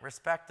permanent,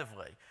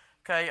 respectively.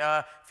 Okay,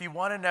 if you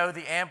want to know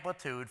the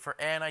amplitude for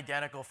n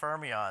identical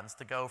fermions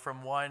to go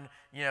from one,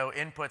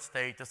 input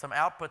state to some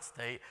output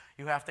state,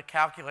 you have to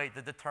calculate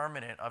the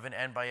determinant of an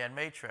n by n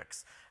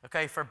matrix.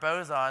 Okay, for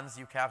bosons,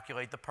 you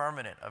calculate the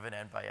permanent of an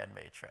n by n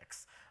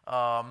matrix.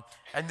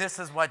 And this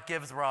is what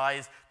gives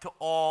rise to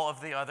all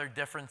of the other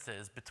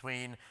differences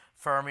between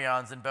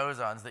fermions and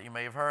bosons that you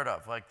may have heard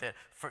of, like that,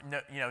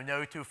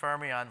 no two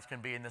fermions can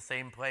be in the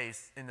same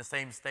place, in the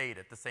same state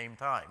at the same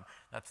time.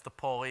 That's the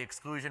Pauli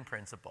exclusion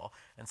principle.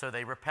 And so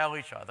they repel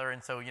each other,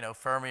 and so,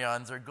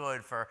 fermions are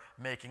good for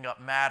making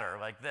up matter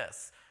like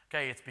this.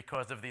 Okay, it's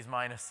because of these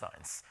minus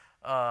signs.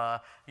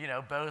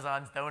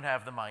 Bosons don't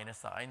have the minus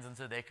signs, and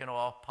so they can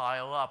all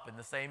pile up in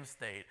the same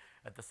state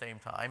at the same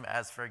time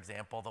as, for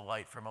example, the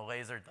light from a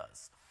laser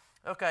does.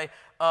 Okay,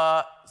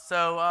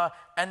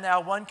 and now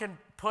one can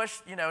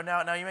push,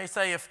 now you may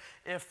say if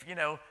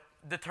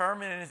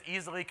determinant is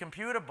easily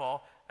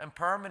computable and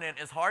permanent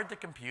is hard to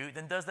compute,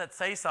 then does that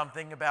say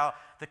something about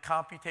the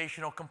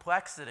computational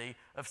complexity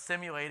of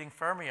simulating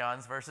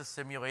fermions versus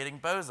simulating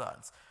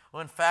bosons?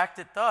 Well, in fact,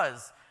 it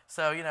does.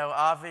 So,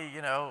 Avi,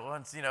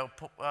 once,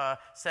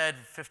 said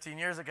 15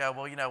 years ago,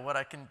 well, what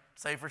I can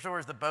say for sure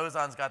is the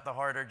bosons got the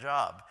harder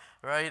job,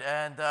 right?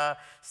 And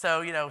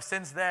so,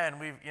 since then,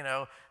 we've,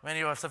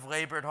 many of us have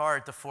labored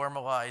hard to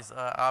formalize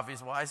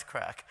Avi's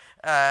wisecrack.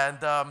 And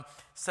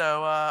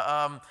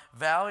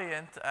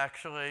Valiant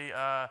actually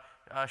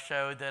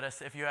showed that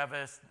if you have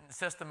a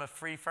system of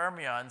free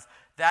fermions,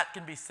 that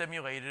can be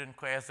simulated in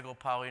classical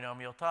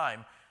polynomial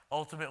time,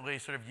 ultimately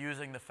sort of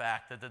using the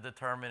fact that the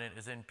determinant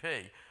is in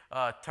P.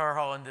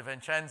 Turhal and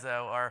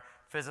DiVincenzo are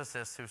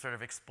physicists who sort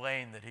of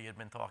explained that he had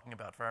been talking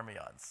about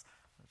fermions.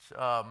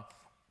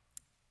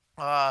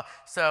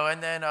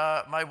 And then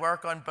my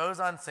work on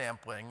boson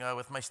sampling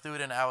with my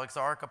student Alex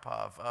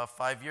Arkhipov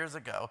 5 years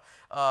ago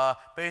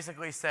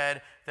basically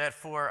said that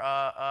for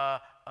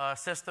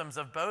systems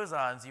of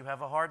bosons, you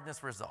have a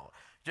hardness result.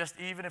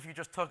 Even if you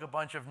just took a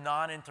bunch of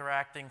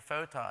non-interacting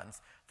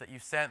photons that you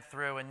sent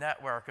through a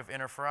network of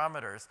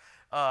interferometers,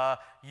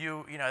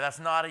 that's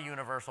not a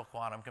universal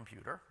quantum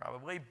computer,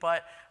 probably,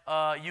 but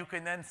you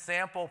can then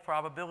sample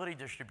probability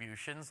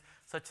distributions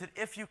such that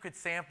if you could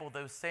sample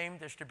those same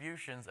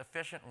distributions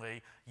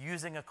efficiently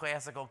using a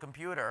classical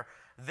computer,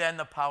 then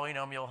the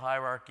polynomial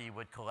hierarchy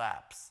would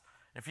collapse.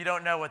 If you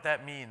don't know what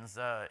that means,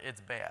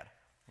 it's bad.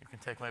 You can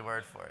take my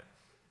word for it.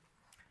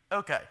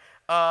 Okay,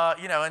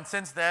 and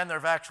since then there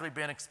have actually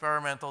been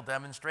experimental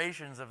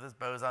demonstrations of this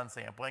boson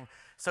sampling,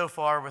 so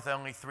far with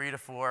only 3 to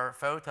 4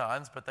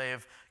 photons, but they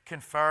have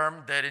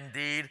confirmed that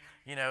indeed,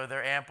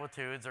 their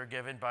amplitudes are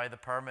given by the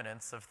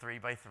permanence of 3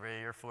 by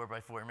 3 or 4 by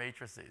 4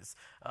 matrices.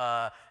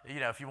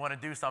 If you want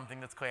to do something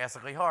that's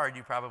classically hard,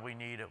 you probably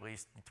need at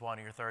least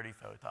 20 or 30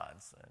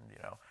 photons, and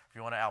if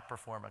you want to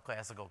outperform a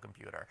classical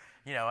computer,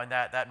 and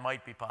that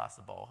might be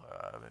possible.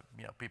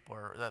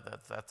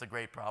 That's a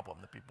great problem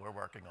that people are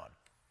working on.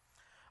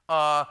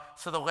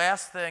 So the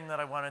last thing that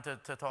I wanted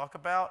to talk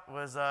about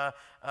was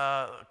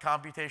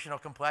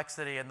computational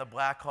complexity and the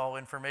black hole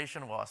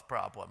information loss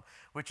problem,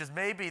 which is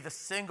maybe the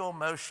single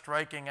most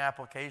striking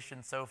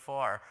application so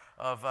far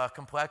of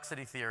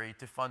complexity theory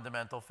to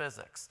fundamental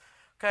physics.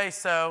 Okay,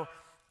 so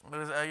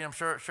I'm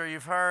sure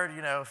you've heard,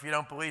 if you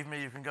don't believe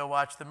me, you can go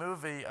watch the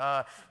movie.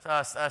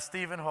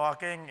 Stephen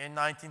Hawking in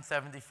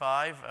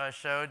 1975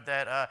 showed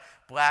that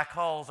black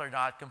holes are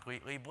not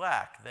completely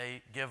black.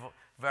 They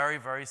very,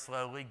 very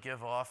slowly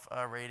give off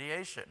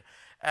radiation.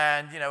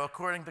 And,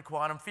 according to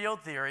quantum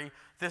field theory,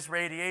 this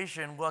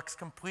radiation looks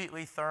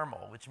completely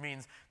thermal, which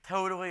means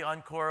totally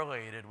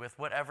uncorrelated with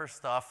whatever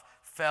stuff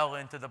fell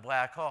into the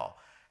black hole.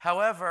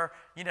 However,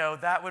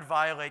 that would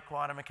violate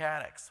quantum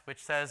mechanics,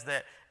 which says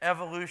that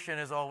evolution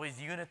is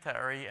always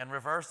unitary and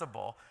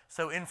reversible,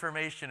 so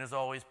information is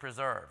always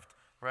preserved,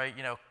 right?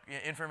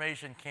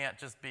 Information can't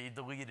just be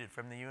deleted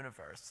from the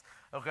universe.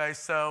 Okay,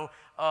 so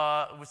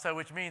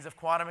which means if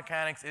quantum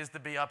mechanics is to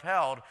be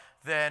upheld,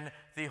 then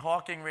the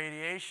Hawking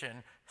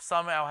radiation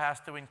somehow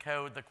has to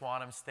encode the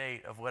quantum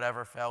state of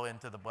whatever fell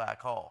into the black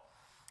hole.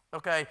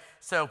 Okay,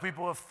 so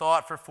people have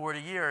thought for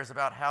 40 years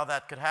about how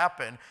that could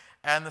happen,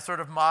 and the sort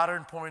of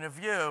modern point of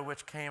view,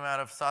 which came out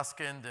of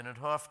Susskind and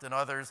 't Hooft and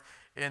others,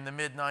 in the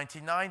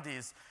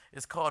mid-1990s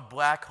is called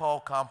black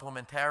hole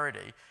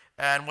complementarity.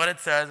 And what it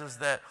says is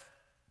that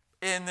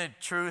in the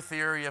true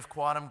theory of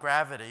quantum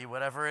gravity,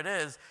 whatever it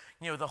is,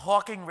 the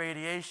Hawking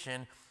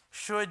radiation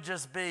should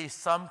just be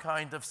some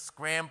kind of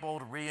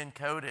scrambled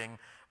re-encoding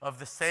of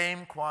the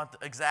same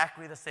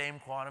exactly the same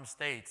quantum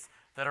states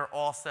that are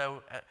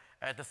also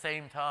at the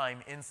same time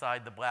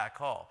inside the black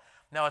hole.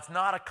 Now, it's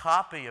not a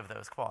copy of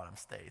those quantum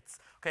states.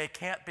 Okay, it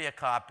can't be a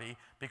copy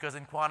because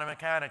in quantum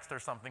mechanics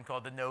there's something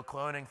called the no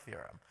cloning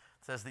theorem.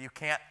 It says that you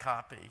can't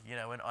copy,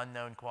 an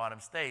unknown quantum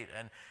state.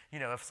 And,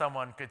 if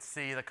someone could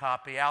see the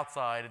copy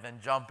outside and then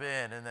jump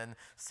in and then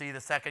see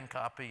the second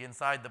copy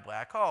inside the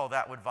black hole,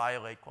 that would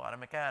violate quantum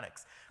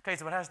mechanics. Okay,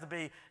 so it has to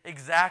be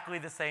exactly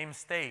the same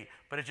state,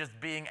 but it's just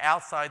being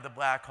outside the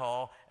black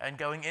hole and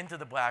going into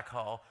the black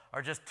hole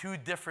are just two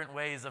different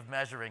ways of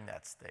measuring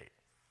that state.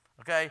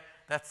 Okay,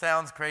 that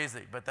sounds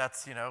crazy, but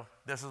that's,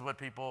 this is what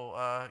people,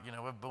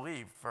 have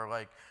believed for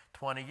like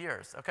 20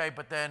 years. Okay,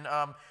 but then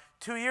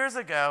 2 years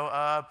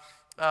ago,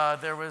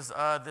 there was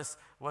this,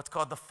 what's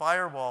called the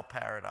firewall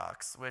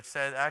paradox, which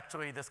said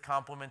actually this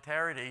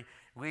complementarity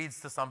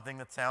leads to something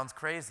that sounds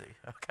crazy,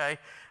 okay?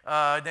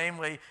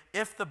 Namely,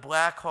 if the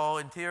black hole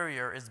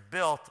interior is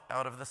built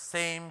out of the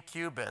same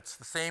qubits,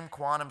 the same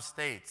quantum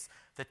states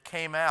that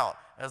came out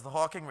as the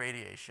Hawking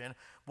radiation,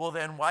 well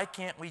then why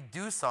can't we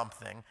do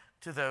something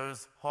to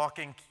those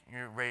Hawking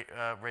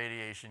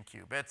radiation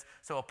qubits,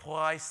 so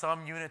apply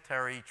some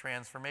unitary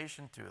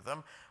transformation to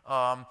them.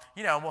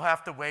 We'll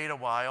have to wait a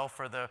while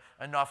for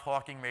enough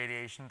Hawking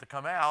radiation to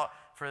come out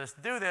for this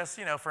to do this.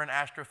 For an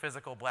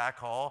astrophysical black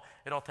hole,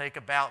 it'll take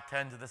about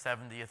 10 to the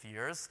 70th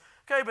years.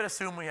 Okay, but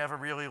assume we have a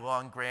really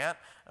long grant.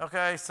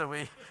 Okay, so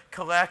we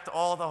collect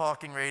all the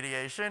Hawking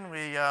radiation.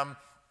 We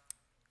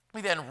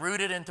then route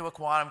it into a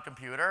quantum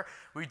computer.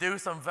 We do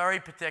some very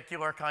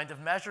particular kind of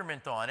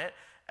measurement on it.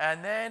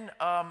 And then,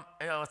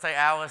 let's say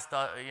Alice,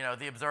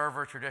 the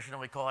observer,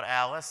 traditionally called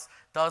Alice,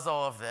 does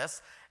all of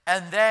this.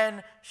 And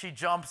then she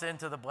jumps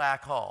into the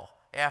black hole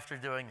after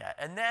doing that.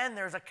 And then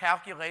there's a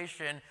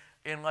calculation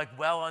in like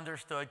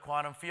well-understood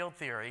quantum field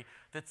theory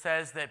that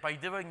says that by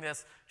doing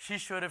this, she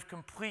should have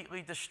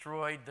completely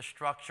destroyed the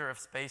structure of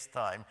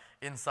space-time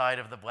inside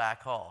of the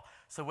black hole.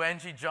 So when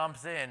she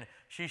jumps in,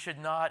 she should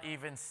not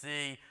even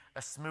see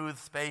a smooth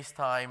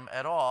space-time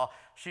at all.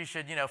 She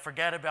should,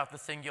 forget about the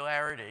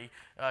singularity.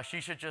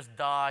 She should just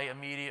die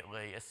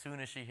immediately as soon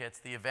as she hits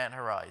the event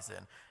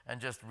horizon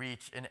and just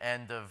reach an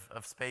end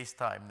of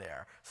space-time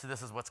there. So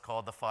this is what's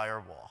called the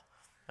firewall.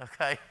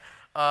 Okay?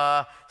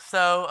 There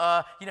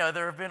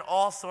have been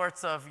all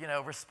sorts of,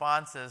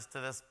 responses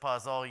to this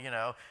puzzle.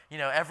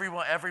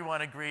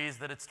 Everyone agrees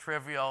that it's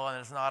trivial and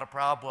it's not a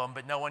problem,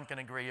 but no one can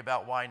agree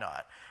about why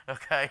not.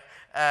 Okay?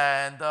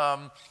 And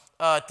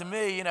to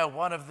me,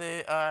 one of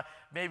the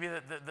maybe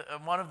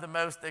one of the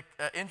most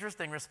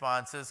interesting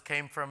responses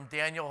came from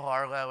Daniel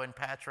Harlow and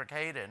Patrick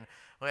Hayden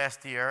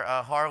last year.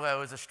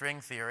 Harlow is a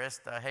string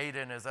theorist.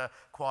 Hayden is a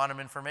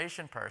quantum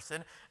information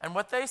person. And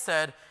what they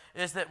said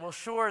is that, well,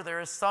 sure, there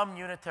is some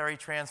unitary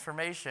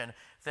transformation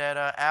that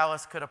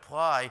Alice could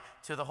apply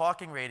to the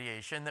Hawking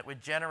radiation that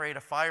would generate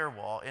a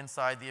firewall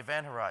inside the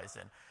event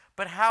horizon.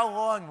 But how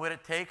long would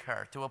it take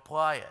her to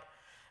apply it?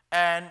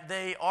 And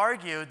they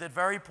argued that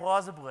very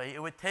plausibly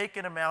it would take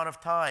an amount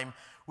of time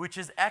which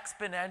is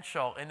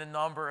exponential in the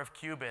number of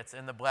qubits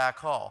in the black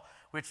hole,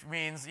 which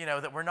means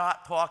that we're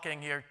not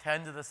talking here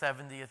 10 to the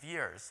 70th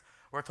years.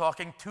 We're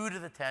talking 2 to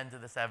the 10 to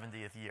the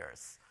 70th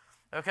years.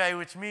 Okay,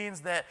 which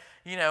means that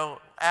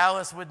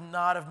Alice would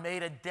not have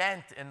made a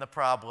dent in the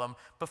problem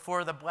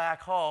before the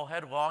black hole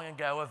had long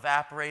ago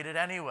evaporated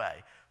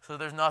anyway. So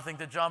there's nothing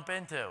to jump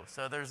into.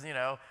 So there's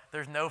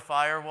no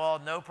firewall,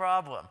 no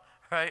problem,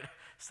 right?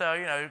 So,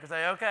 you can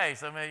say, okay,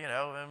 so,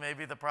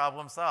 maybe the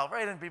problem's solved,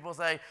 right? And people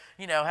say,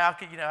 how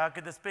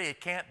could this be? It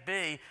can't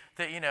be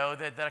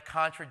that, that a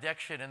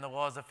contradiction in the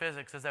laws of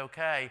physics is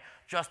okay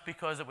just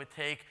because it would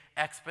take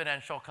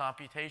exponential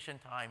computation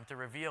time to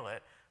reveal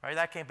it, right?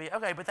 That can't be,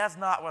 okay, but that's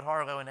not what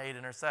Harlow and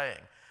Hayden are saying,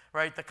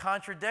 right? The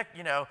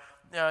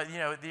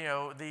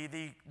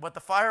what the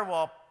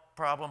firewall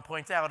problem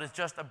points out is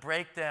just a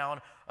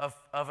breakdown of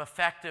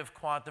effective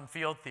quantum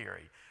field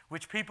theory,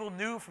 which people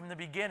knew from the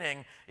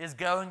beginning is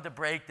going to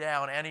break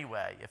down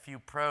anyway if you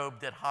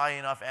probed at high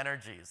enough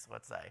energies,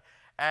 let's say.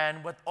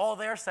 And what all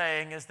they're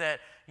saying is that,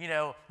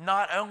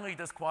 not only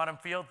does quantum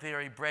field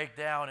theory break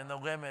down in the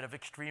limit of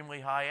extremely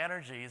high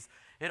energies,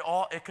 it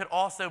could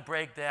also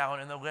break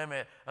down in the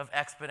limit of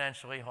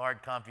exponentially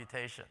hard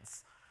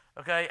computations.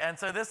 Okay, and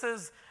so this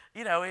is,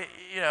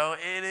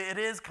 it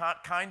is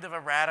kind of a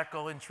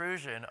radical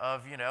intrusion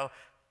of,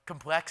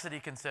 complexity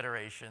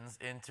considerations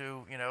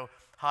into,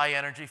 high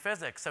energy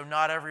physics. So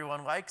not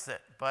everyone likes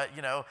it, but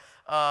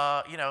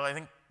I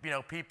think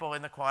people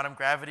in the quantum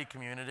gravity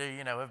community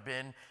have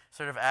been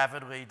sort of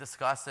avidly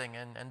discussing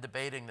and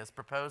debating this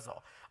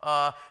proposal.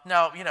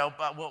 Now, you know,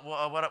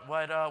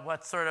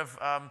 what sort of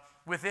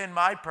within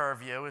my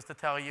purview is to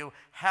tell you,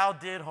 how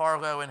did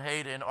Harlow and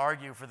Hayden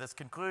argue for this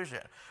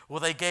conclusion? Well,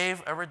 they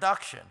gave a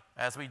reduction,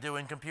 as we do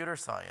in computer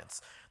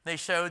science. They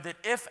showed that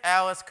if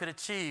Alice could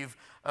achieve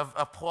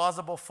a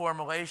plausible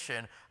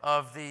formulation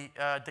of the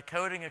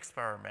decoding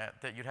experiment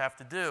that you'd have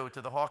to do to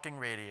the Hawking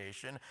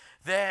radiation,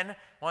 then,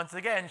 once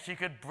again, she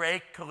could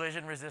break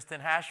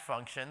collision-resistant hash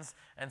functions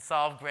and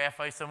solve graph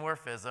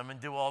isomorphism and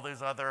do all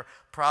those other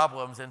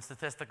problems in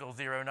statistical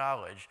zero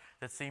knowledge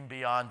that seem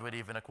beyond what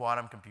even a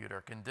quantum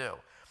computer can do.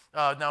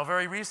 Now,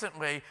 very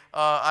recently,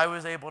 I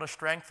was able to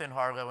strengthen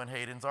Harlow and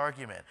Hayden's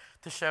argument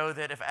to show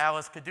that if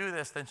Alice could do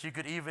this, then she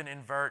could even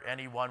invert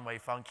any one-way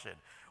function,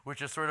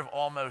 which is sort of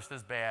almost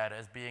as bad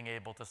as being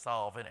able to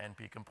solve an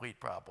NP-complete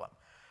problem.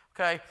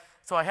 Okay,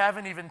 so I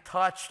haven't even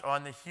touched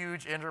on the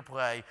huge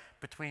interplay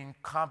between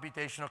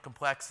computational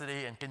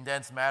complexity and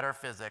condensed matter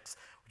physics,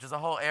 which is a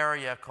whole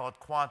area called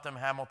quantum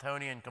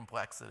Hamiltonian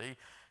complexity.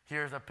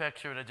 Here's a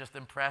picture to just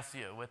impress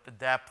you with the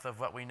depth of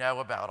what we know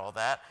about all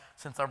that.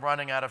 Since I'm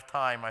running out of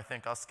time, I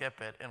think I'll skip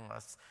it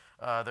unless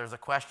there's a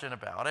question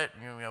about it.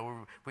 You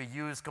know, we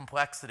use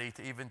complexity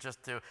to even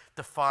just to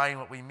define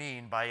what we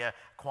mean by a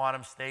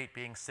quantum state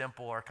being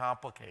simple or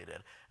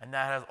complicated. And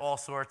that has all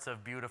sorts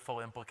of beautiful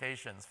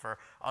implications for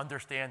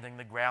understanding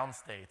the ground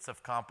states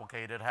of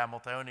complicated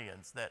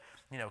Hamiltonians that,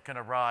 you know, can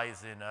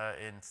arise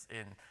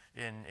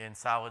in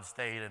solid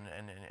state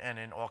and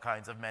in all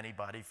kinds of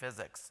many-body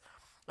physics.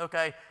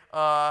 Okay,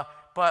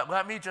 but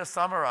let me just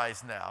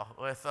summarize now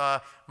with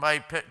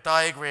my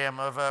diagram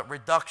of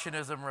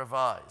reductionism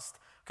revised.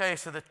 Okay,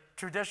 so the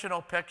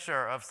traditional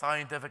picture of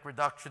scientific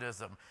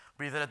reductionism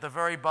would be that at the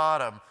very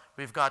bottom,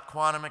 we've got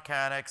quantum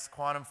mechanics,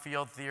 quantum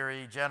field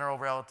theory, general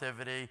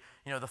relativity,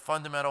 you know, the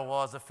fundamental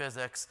laws of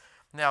physics.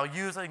 Now,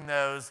 using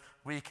those,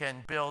 we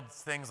can build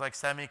things like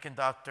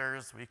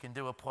semiconductors, we can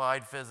do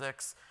applied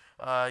physics.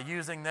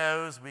 Using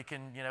those, we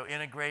can, you know,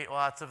 integrate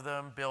lots of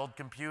them, build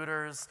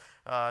computers,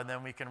 and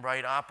then we can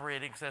write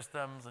operating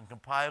systems and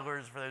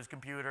compilers for those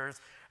computers.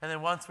 And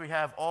then once we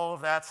have all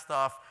of that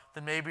stuff,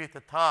 then maybe at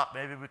the top,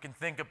 maybe we can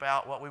think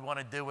about what we want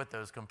to do with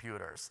those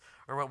computers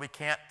or what we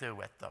can't do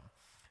with them.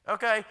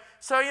 Okay,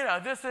 so, you know,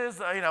 this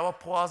is, you know, a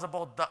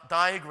plausible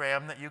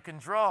diagram that you can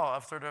draw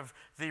of sort of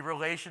the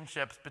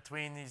relationships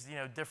between these, you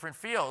know, different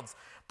fields.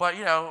 But,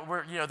 you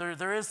know,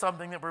 there is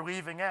something that we're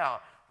leaving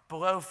out.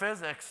 Below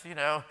physics, you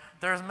know,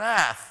 there's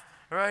math,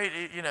 right?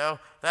 You know,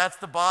 that's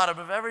the bottom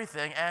of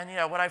everything. And, you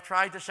know, what I've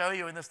tried to show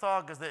you in this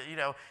talk is that, you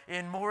know,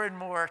 in more and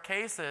more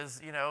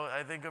cases, you know,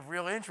 I think of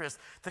real interest,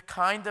 the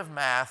kind of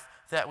math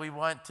that we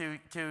want to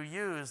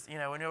use, you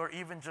know, in order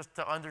even just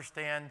to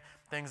understand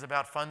things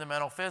about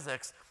fundamental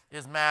physics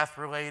is math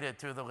related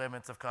to the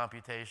limits of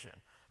computation.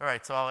 All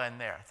right, so I'll end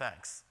there.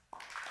 Thanks.